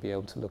we're going to be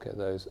able to look at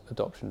those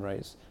adoption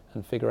rates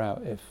and figure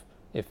out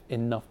if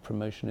enough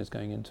promotion is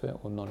going into it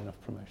or not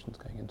enough promotion is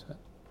going into it.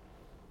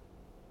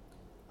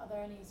 Are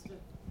there any sort of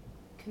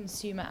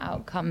consumer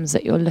outcomes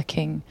that you're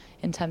looking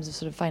in terms of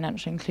sort of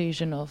financial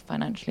inclusion or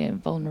financially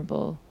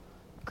vulnerable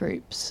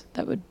groups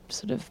that would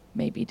sort of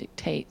maybe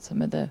dictate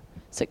some of the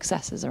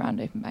successes around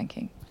open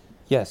banking?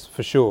 Yes,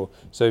 for sure.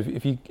 So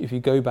if you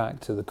go back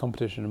to the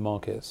Competition and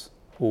Markets,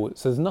 so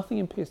there's nothing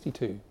in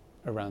PSD2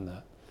 around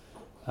that.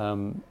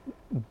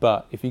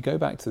 But if you go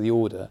back to the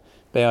order,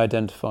 they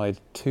identified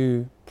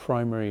two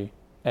primary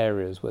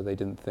areas where they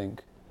didn't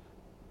think,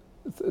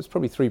 there's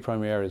probably three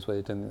primary areas where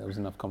they didn't think there was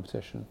enough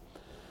competition.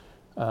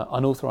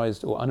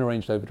 Unauthorised or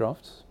unarranged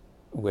overdrafts,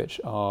 which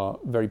are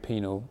very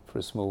penal for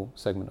a small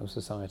segment of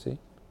society.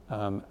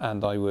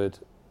 And I would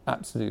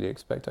absolutely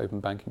expect open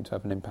banking to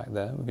have an impact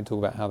there. We can talk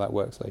about how that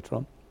works later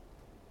on.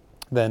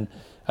 Then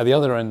at the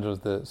other end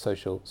of the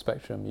social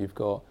spectrum, you've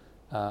got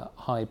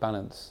high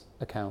balance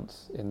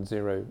accounts in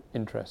zero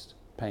interest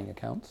paying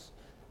accounts,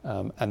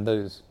 and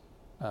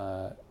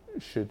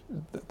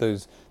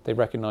they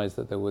recognise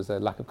that there was a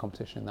lack of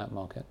competition in that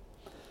market.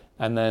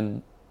 And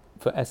then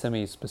for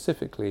SMEs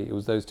specifically, it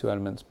was those two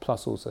elements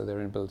plus also their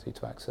inability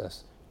to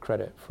access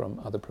credit from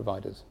other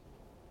providers.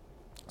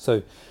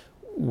 So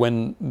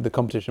when the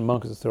Competition and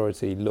Markets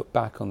Authority looked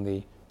back on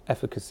the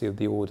efficacy of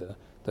the order,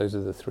 those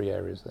are the three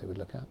areas they would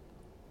look at.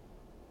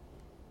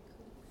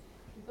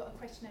 We've got a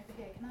question over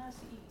here. Can I ask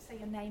you to say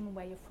your name and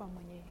where you're from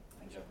when you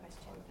make your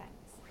question? Thanks.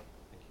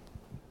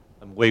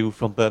 I'm Wei Wu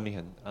from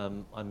Birmingham.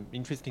 I'm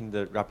interested in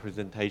the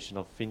representation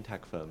of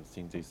fintech firms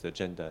in this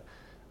agenda.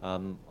 I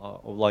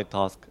would like to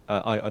ask,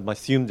 I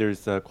assume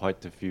there's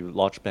quite a few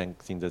large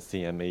banks in the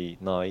CMA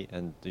 9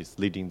 and is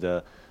leading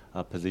the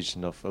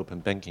position of open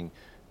banking.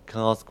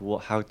 Can I ask,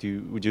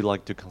 would you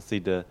like to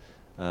consider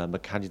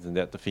mechanism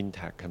that the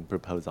fintech can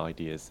propose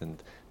ideas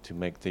and to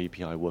make the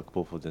API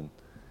workable for them?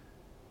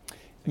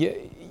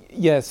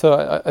 Yeah.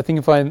 So I think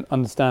if I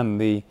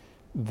understand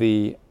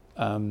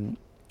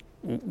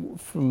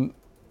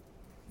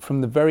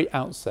from the very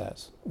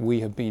outset, we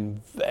have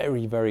been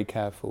very, very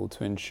careful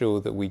to ensure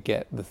that we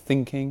get the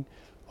thinking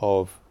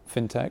of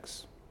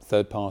fintechs,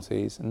 third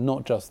parties, and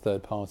not just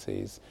third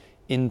parties,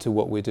 into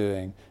what we're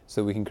doing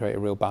so we can create a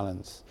real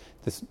balance.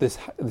 This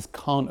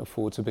can't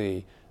afford to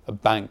be a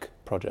bank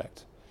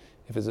project.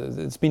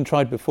 It's been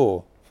tried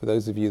before. For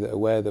those of you that are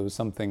aware, there was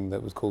something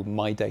that was called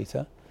My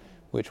Data,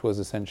 which was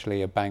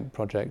essentially a bank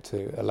project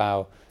to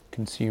allow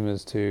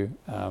consumers to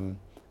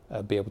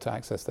be able to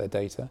access their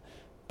data.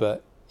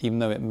 But even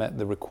though it met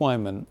the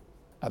requirement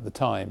at the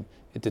time,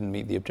 it didn't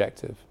meet the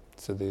objective.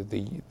 So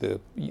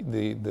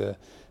the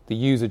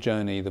user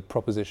journey, the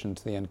proposition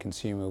to the end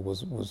consumer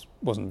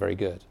wasn't very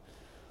good.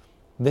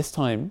 This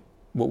time,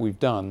 what we've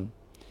done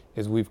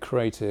is we've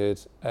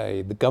created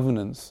the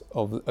governance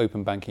of the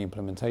open banking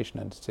implementation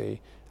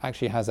entity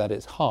actually has at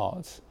its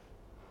heart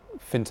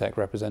FinTech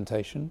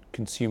representation,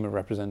 consumer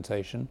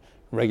representation,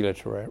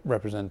 regulatory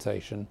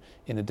representation,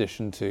 in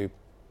addition to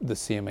the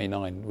CMA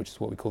 9, which is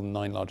what we call the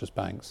 9 largest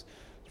banks,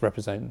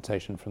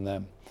 representation from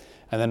them.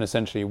 And then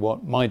essentially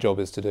what my job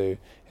is to do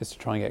is to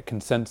try and get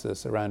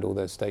consensus around all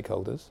those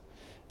stakeholders.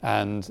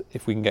 And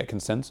if we can get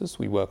consensus,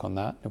 we work on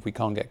that. If we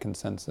can't get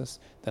consensus,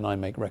 then I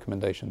make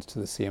recommendations to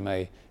the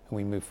CMA and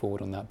we move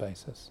forward on that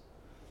basis.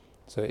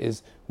 So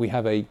we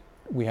have a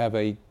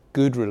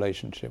good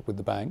relationship with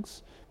the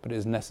banks, but it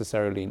is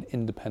necessarily an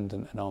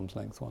independent and arm's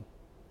length one.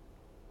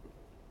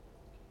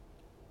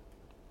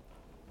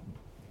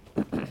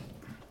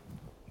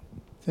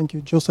 Thank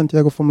you. Joe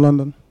Santiago from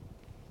London.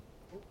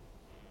 I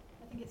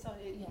think it's on.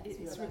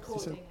 It's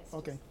recording.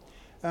 Okay.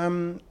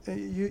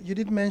 You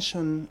did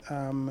mention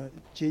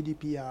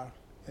GDPR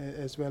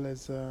as well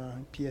as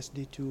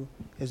PSD2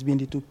 as being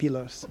the two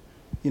pillars,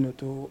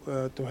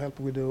 to help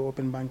with the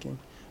open banking.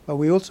 But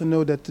we also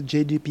know that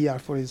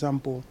GDPR, for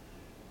example,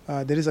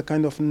 there is a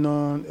kind of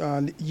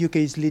UK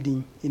is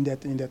leading in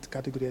that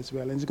category as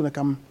well, and it's going to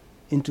come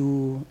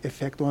into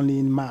effect only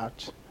in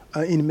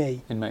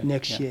May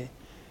next year.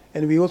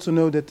 And we also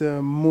know that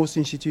most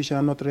institutions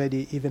are not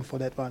ready even for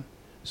that one.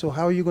 So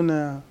how are you going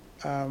to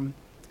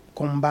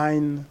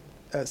combine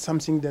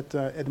something that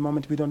at the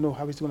moment we don't know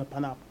how it's going to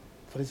pan out,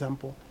 for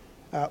example?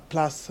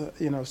 Plus,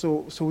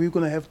 so we're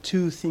going to have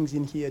two things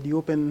in here: the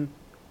open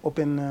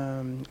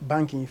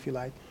banking, if you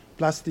like,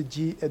 plus the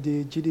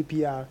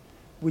GDPR,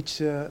 which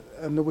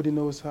nobody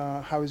knows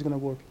how it's going to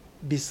work.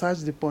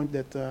 Besides the point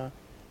that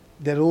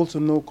there are also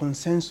no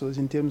consensus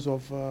in terms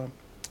of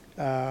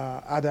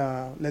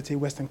other, let's say,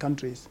 Western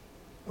countries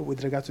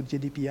with regards to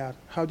GDPR.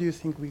 How do you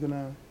think we're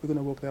gonna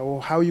work there,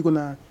 or how are you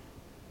gonna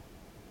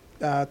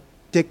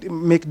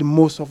make the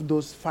most of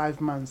those 5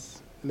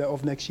 months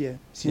of next year?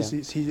 Since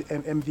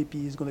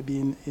MVP is going to be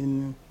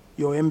in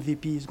your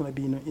MVP is going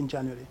to be in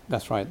January.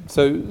 That's right.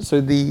 So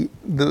the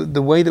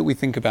way that we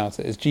think about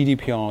it is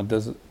GDPR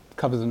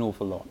covers an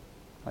awful lot.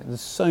 Right?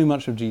 There's so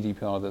much of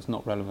GDPR that's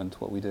not relevant to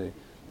what we do.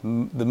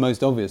 The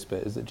most obvious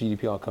bit is that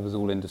GDPR covers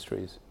all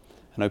industries,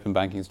 and open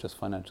banking is just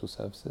financial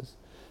services.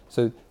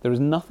 So there is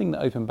nothing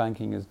that open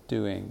banking is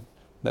doing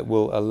that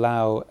will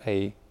allow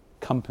a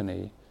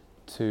company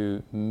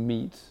to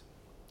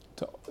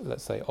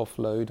let's say,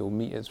 offload or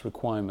meet its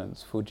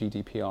requirements for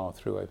GDPR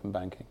through open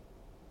banking.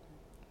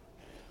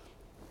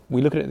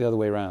 We look at it the other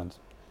way around.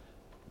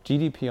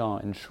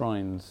 GDPR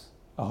enshrines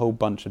a whole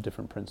bunch of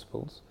different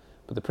principles,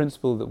 but the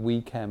principle that we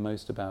care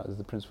most about is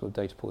the principle of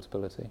data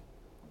portability.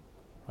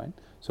 Right?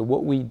 So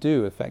what we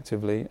do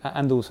effectively,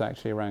 and also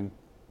actually around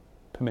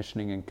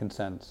permissioning and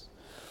consents,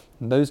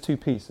 and those two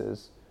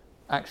pieces,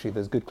 actually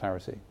there's good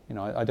clarity.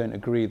 I don't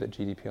agree that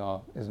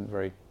GDPR isn't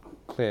very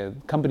clear.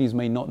 Companies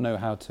may not know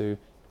how to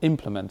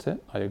implement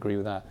it, I agree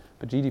with that,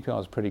 but GDPR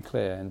is pretty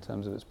clear in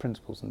terms of its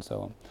principles and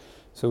so on.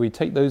 So we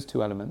take those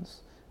two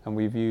elements and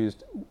we've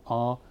used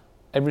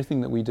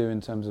everything that we do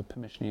in terms of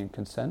permissioning and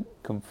consent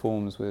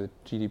conforms with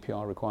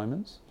GDPR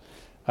requirements,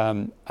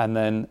 and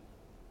then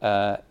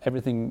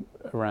everything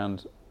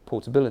around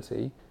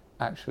portability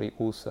actually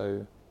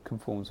also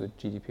conforms with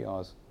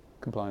GDPR's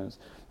compliance.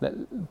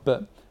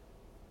 But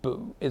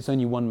it's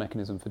only one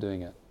mechanism for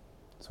doing it.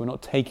 So we're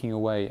not taking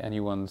away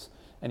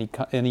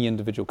any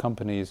individual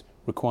company's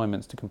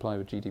requirements to comply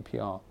with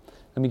GDPR.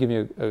 Let me give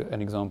you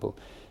an example.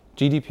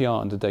 GDPR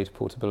under data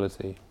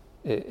portability,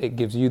 it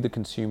gives you, the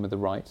consumer, the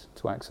right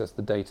to access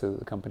the data that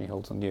the company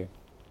holds on you.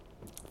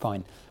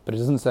 Fine. But it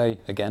doesn't say,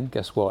 again,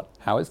 guess what,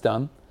 how it's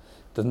done,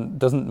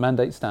 doesn't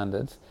mandate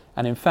standards.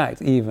 And in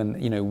fact, even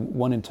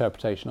one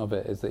interpretation of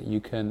it is that you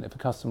can, if a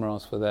customer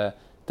asks for their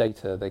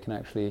data, they can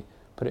actually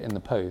put it in the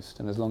post,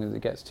 and as long as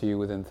it gets to you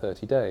within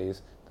 30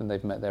 days, then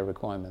they've met their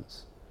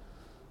requirements.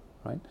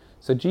 Right?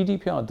 So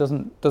GDPR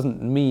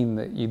doesn't mean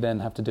that you then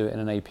have to do it in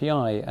an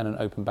API and an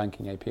open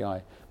banking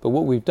API. But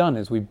what we've done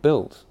is we've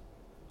built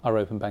our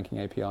open banking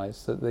APIs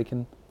so that they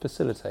can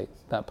facilitate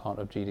that part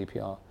of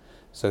GDPR.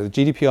 So the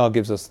GDPR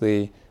gives us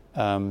the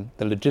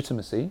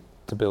legitimacy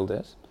to build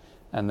it,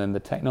 and then the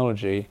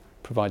technology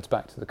provides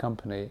back to the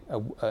company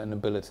an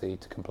ability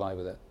to comply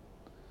with it.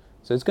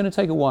 So it's going to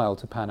take a while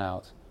to pan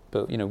out,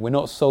 but we're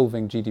not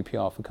solving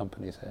GDPR for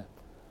companies here.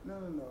 No.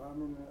 I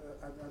mean,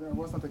 I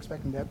was not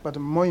expecting that. But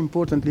more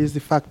importantly is the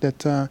fact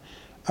that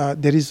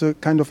there is a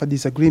kind of a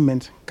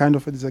disagreement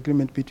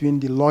between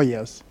the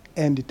lawyers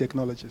and the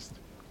technologists.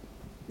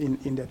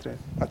 in that thread.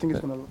 I think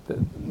it's going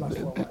to last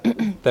for a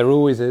while. There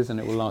always is, and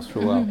it will last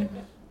for a while.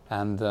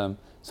 And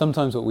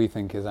sometimes what we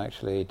think is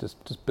actually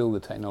just build the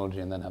technology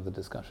and then have the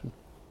discussion.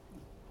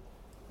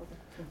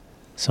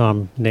 So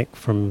I'm Nick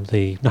from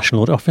the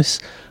National Audit Office.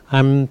 It's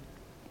an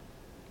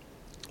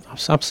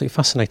absolutely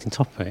fascinating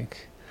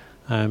topic.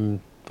 One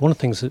of the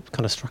things that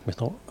kind of struck me, I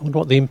thought, I wonder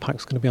what the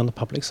impact's going to be on the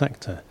public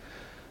sector.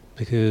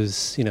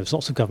 Because, there's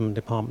lots of government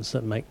departments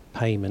that make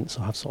payments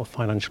or have sort of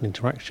financial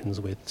interactions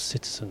with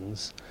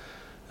citizens.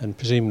 And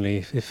presumably,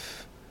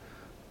 if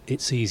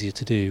it's easier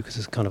to do because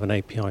it's kind of an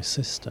API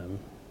system,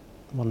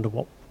 I wonder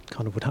what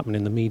kind of would happen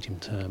in the medium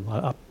term.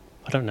 I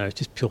don't know, it's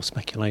just pure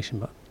speculation,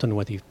 but I don't know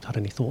whether you've had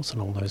any thoughts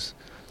along those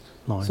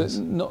lines.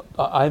 So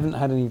I haven't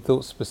had any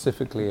thoughts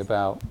specifically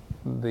about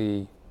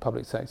the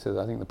public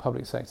sector. I think the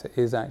public sector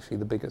is actually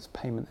the biggest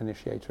payment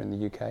initiator in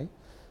the UK.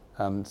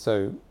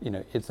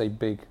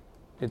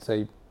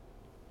 It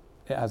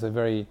has a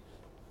very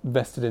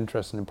vested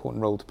interest and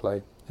important role to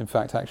play. In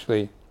fact,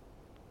 actually,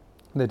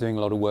 they're doing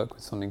a lot of work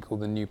with something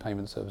called the New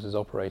Payment Services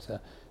Operator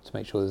to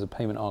make sure there's a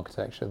payment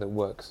architecture that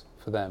works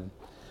for them.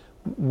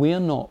 We are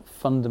not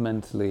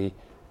fundamentally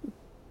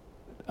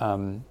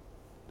redesigning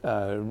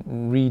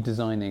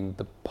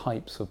the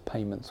pipes of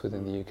payments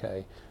within the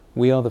UK.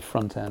 We are the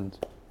front end,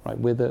 right?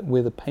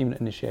 We're the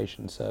payment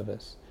initiation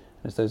service,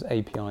 and it's those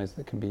APIs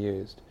that can be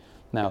used.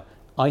 Now,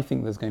 I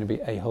think there's going to be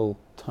a whole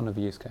ton of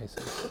use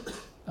cases.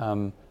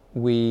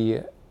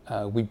 We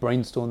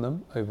brainstorm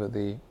them over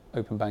the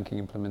open banking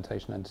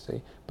implementation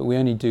entity, but we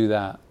only do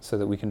that so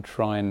that we can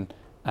try and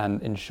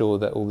ensure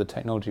that all the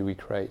technology we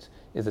create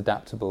is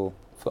adaptable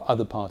for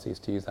other parties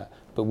to use that.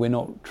 But we're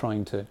not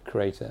trying to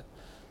create it.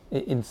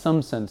 In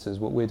some senses,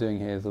 what we're doing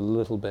here is a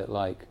little bit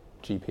like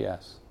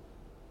GPS,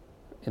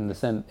 in the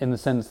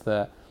sense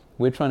that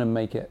we're trying to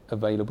make it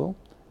available,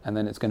 and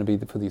then it's going to be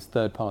for these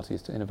third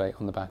parties to innovate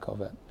on the back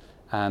of it.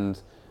 And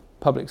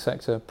public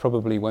sector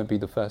probably won't be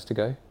the first to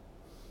go,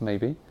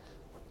 maybe,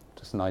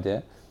 just an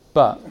idea.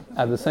 But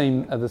at the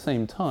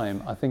same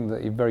time, I think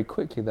that very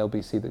quickly they'll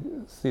see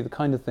the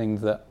kind of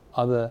things that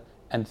other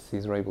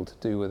entities are able to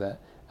do with it,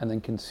 and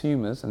then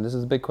consumers, and this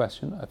is a big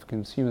question, if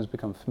consumers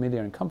become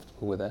familiar and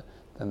comfortable with it,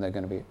 then there are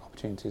going to be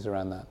opportunities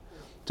around that.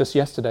 Just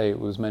yesterday it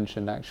was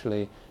mentioned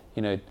actually,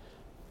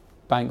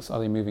 banks, are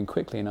they moving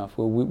quickly enough?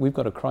 Well, we've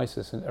got a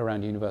crisis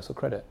around universal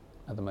credit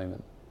at the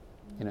moment.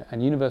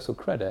 And universal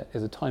credit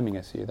is a timing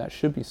issue that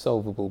should be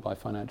solvable by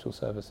financial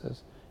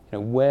services.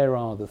 Where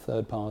are the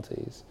third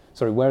parties?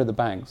 Where are the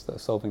banks that are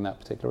solving that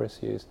particular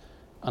issues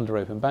under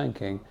open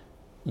banking?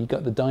 You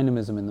got the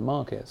dynamism in the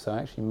market, so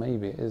actually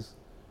maybe it is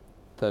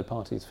third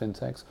parties,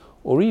 fintechs,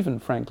 or even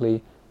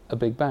frankly a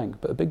big bank,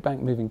 but a big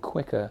bank moving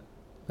quicker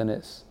than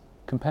its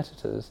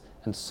competitors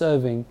and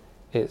serving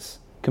its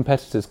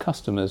competitors'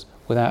 customers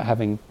without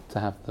having to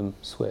have them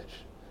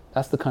switch.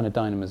 That's the kind of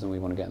dynamism we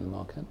want to get in the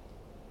market.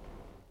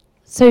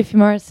 Sophie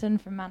Morrison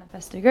from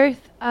Manifesto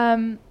Growth.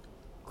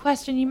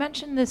 Question, you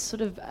mentioned this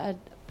sort of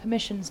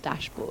permissions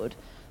dashboard.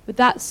 Would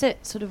that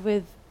sit sort of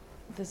with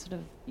the sort of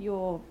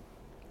your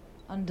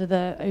under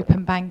the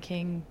open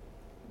banking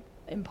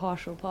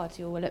impartial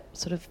party, or will it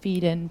sort of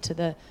feed into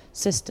the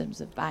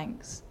systems of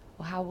banks?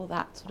 Or how will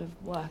that sort of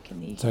work in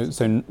the ecosystem?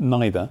 So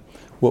neither.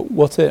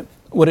 What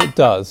it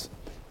does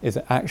is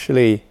it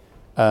actually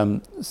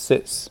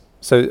sits.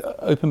 So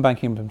open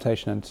banking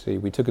implementation entity,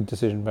 we took a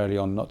decision early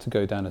on not to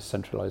go down a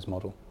centralised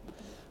model.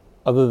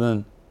 Other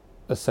than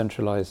a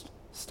centralised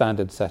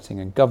standard setting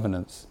and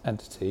governance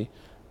entity,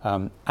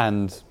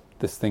 and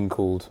this thing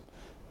called,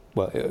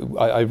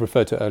 I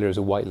referred to it earlier as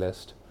a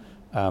whitelist.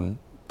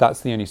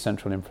 That's the only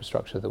central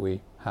infrastructure that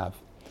we have.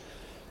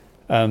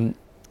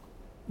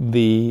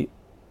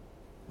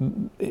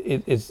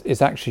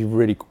 It's actually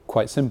really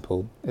quite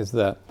simple, is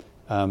that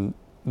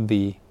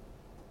the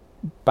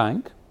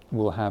bank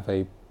will have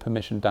a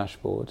permission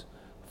dashboard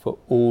for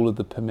all of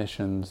the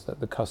permissions that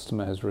the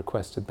customer has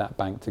requested that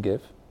bank to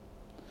give.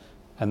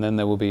 And then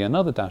there will be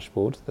another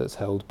dashboard that's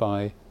held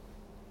by,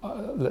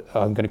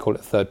 I'm going to call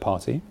it a third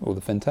party, or the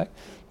FinTech,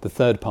 the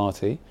third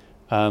party,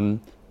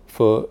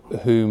 for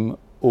whom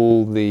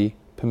all the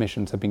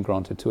permissions have been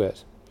granted to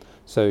it.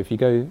 So if you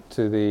go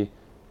to the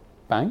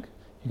bank,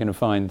 you're going to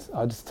find,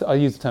 I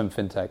use the term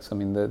fintechs. I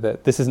mean,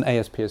 this is an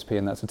ASPSP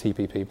and that's a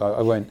TPP, but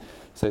I won't.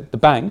 So the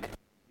bank,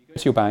 you go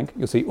to your bank,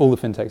 you'll see all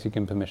the fintechs you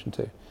give permission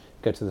to.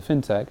 Go to the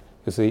fintech,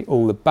 you'll see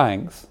all the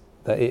banks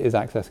that it is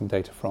accessing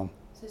data from.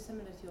 So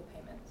similar to your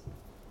payments,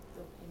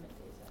 your payment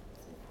data.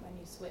 So when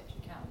you switch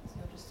accounts,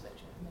 you'll just switch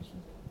your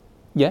permissions.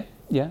 Yeah.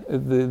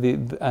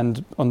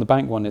 And on the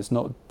bank one, it's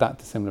not that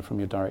dissimilar from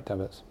your direct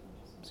debits.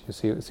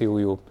 So you see all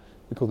your,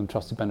 we call them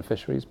trusted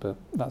beneficiaries, but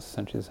that's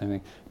essentially the same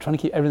thing. Trying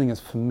to keep everything as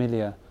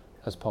familiar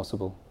as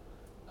possible,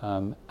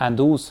 and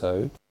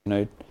also,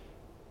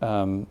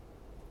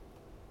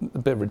 a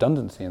bit of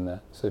redundancy in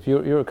there. So if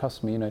you're a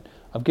customer,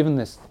 I've given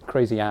this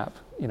crazy app,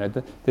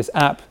 this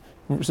app,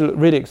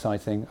 really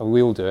exciting.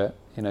 We all do it.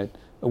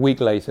 A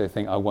week later, I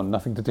think I want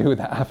nothing to do with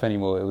that app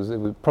anymore.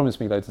 It promised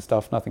me loads of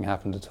stuff. Nothing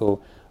happened at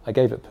all. I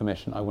gave it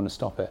permission. I want to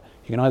stop it.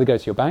 You can either go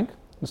to your bank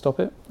and stop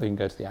it, or you can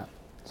go to the app.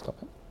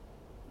 stop it.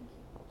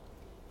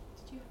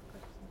 Did you have a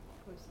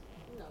question?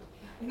 No.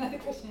 Another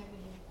question over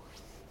here.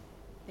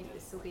 I think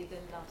this will be the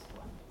last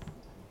one.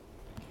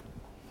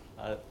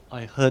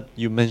 I heard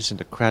you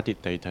mentioned the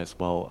credit data as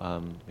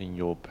well in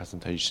your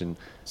presentation.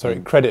 Sorry,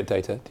 credit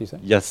data, do you say?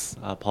 Yes,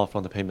 apart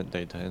from the payment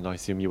data, and I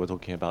assume you were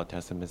talking about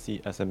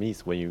SMEs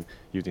when you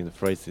using the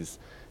phrases.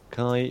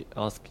 Can I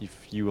ask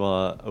if you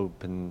are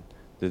open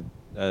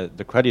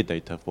the credit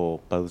data for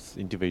both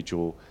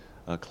individual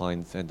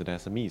clients and the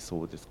SMEs,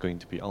 or it's going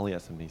to be only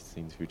SMEs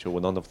in the future,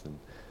 or none of them?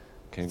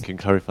 Can you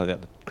clarify that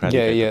credit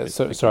data? Yeah.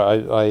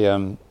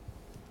 Sorry,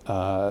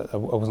 I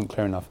wasn't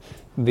clear enough.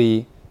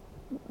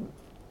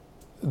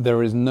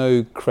 There is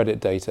no credit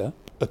data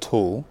at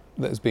all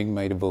that is being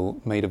made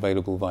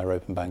available via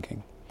open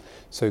banking.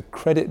 So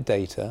credit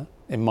data,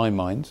 in my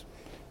mind,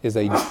 is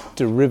a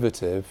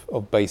derivative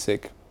of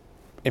basic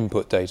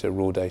input data,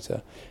 raw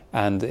data,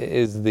 and it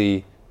is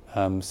the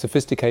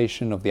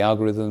sophistication of the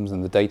algorithms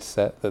and the data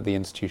set that the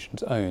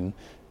institutions own,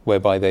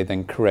 whereby they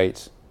then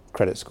create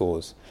credit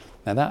scores.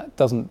 Now that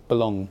doesn't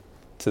belong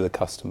to the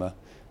customer.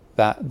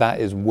 That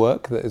is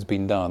work that has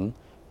been done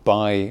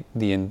by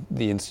the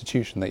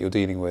institution that you're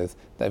dealing with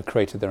that have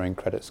created their own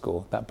credit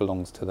score. That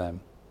belongs to them.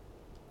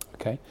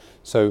 Okay,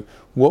 so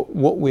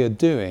what we are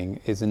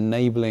doing is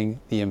enabling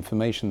the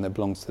information that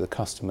belongs to the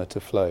customer to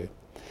flow.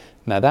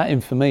 Now that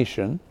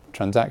information,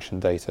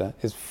 transaction data,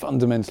 is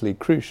fundamentally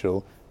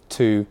crucial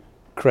to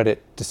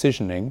credit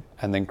decisioning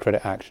and then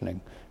credit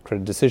actioning.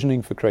 Credit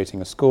decisioning for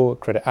creating a score,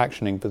 credit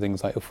actioning for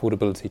things like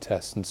affordability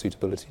tests and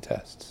suitability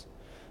tests.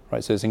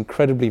 Right, so it's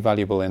incredibly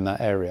valuable in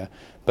that area.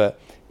 But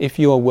if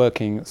you are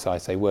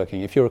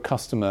if you're a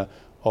customer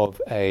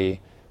of a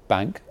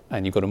bank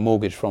and you've got a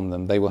mortgage from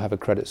them, they will have a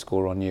credit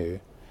score on you.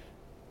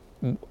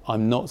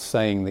 I'm not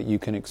saying that you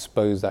can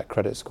expose that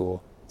credit score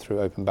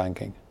through open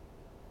banking.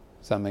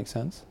 Does that make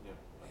sense? Yeah.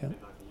 Yeah.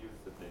 If I can use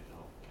the data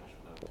of cash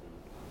flow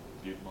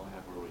to build my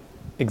algorithm.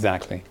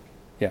 Exactly.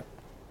 Yeah.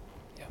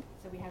 Yeah.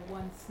 So we have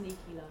one sneaky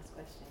last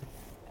question.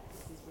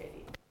 This is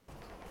really.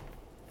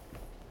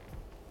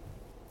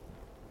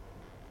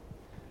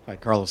 Hi,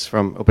 Carlos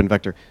from Open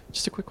Vector.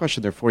 Just a quick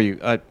question there for you.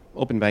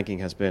 Open banking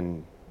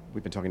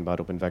we've been talking about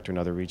Open Vector in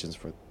other regions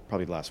for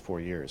probably the last 4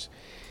 years.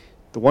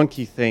 The one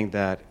key thing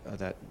that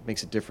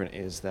makes it different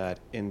is that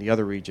in the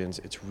other regions,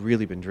 it's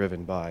really been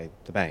driven by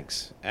the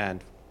banks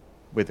and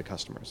with the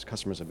customers.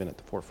 Customers have been at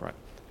the forefront.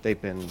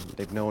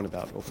 They've known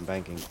about open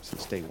banking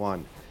since day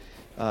one.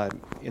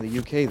 In the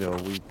UK, though,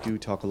 we do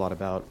talk a lot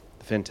about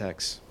the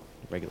Fintechs,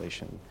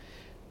 regulation,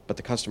 but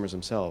the customers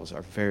themselves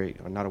are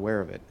not aware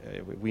of it.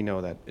 We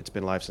know that it's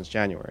been live since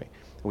January.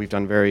 We've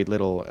done very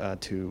little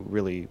to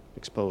really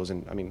expose,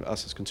 and I mean,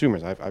 us as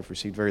consumers, I've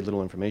received very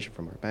little information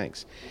from our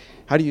banks.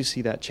 How do you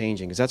see that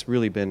changing? Because that's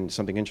really been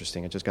something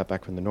interesting. I just got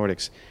back from the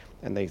Nordics,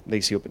 and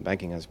they see open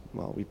banking as,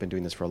 well, we've been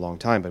doing this for a long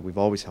time, but we've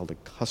always held the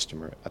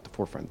customer at the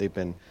forefront. They've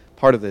been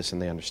part of this,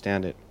 and they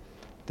understand it.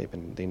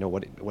 They know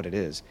what it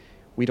is.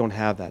 We don't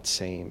have that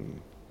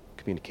same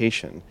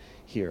communication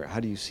here. How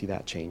do you see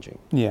that changing?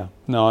 Yeah,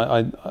 no,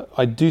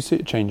 I do see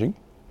it changing.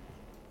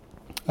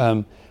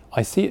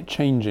 I see it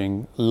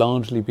changing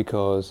largely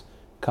because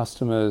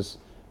customers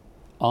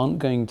aren't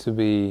going to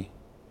be...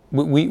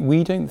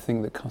 We don't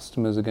think that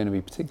customers are going to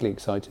be particularly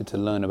excited to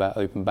learn about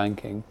open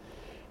banking,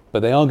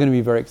 but they are going to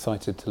be very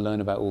excited to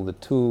learn about all the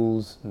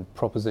tools and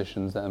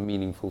propositions that are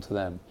meaningful to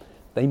them.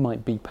 They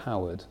might be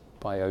powered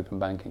by open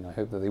banking. I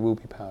hope that they will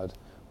be powered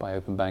by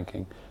open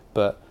banking.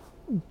 But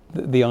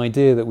the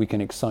idea that we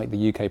can excite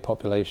the UK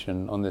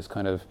population on this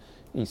kind of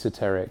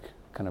esoteric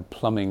kind of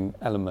plumbing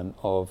element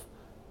of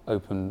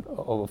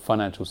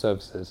financial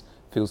services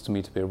feels to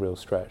me to be a real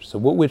stretch. So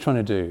what we're trying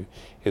to do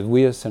is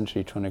we're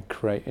essentially trying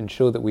to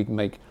ensure that we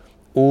create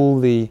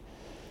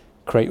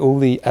all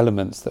the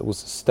elements that will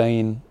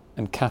sustain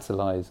and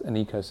catalyze an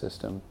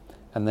ecosystem,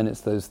 and then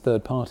it's those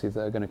third parties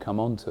that are going to come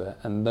onto it,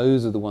 and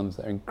those are the ones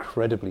that are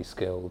incredibly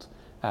skilled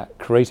at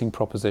creating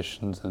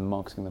propositions and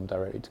marketing them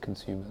directly to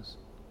consumers.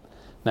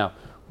 Now,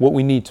 what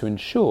we need to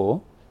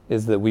ensure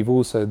is that we've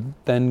also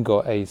then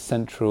got a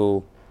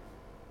central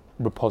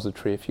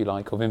repository, if you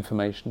like, of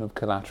information, of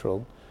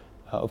collateral,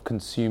 of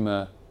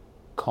consumer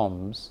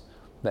comms,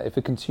 that if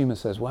a consumer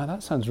says, wow,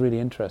 that sounds really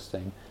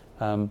interesting,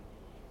 how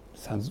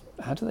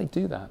do they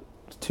do that?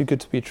 It's too good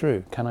to be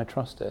true. Can I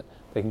trust it?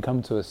 They can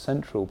come to a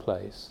central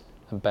place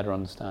and better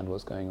understand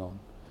what's going on,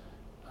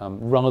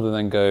 rather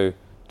than go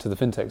to the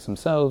Fintechs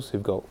themselves,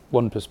 who've got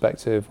one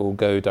perspective, or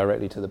go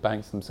directly to the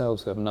banks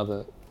themselves, who have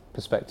another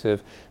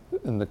perspective,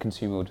 and the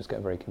consumer will just get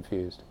very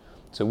confused.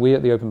 So we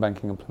at the Open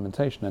Banking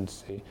Implementation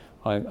Entity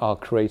are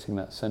creating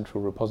that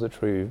central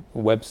repository,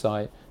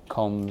 website,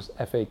 comms,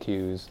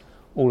 FAQs,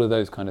 all of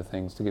those kind of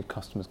things to give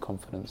customers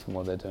confidence in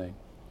what they're doing.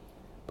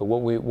 But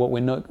what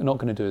we're not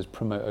going to do is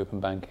promote open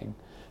banking.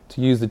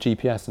 To use the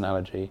GPS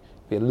analogy,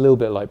 it'd be a little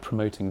bit like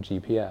promoting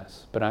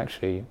GPS, but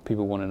actually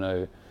people want to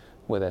know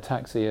where their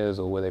taxi is,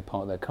 or where they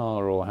park their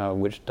car, or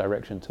which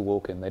direction to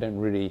walk in. They don't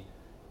really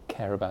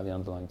care about the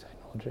underlying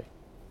technology.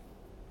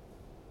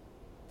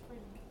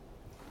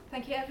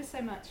 Thank you ever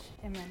so much,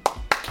 Imran.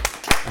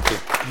 Thank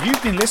you.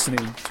 You've been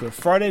listening to a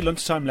Friday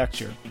lunchtime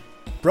lecture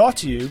brought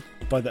to you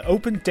by the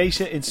Open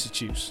Data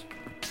Institute.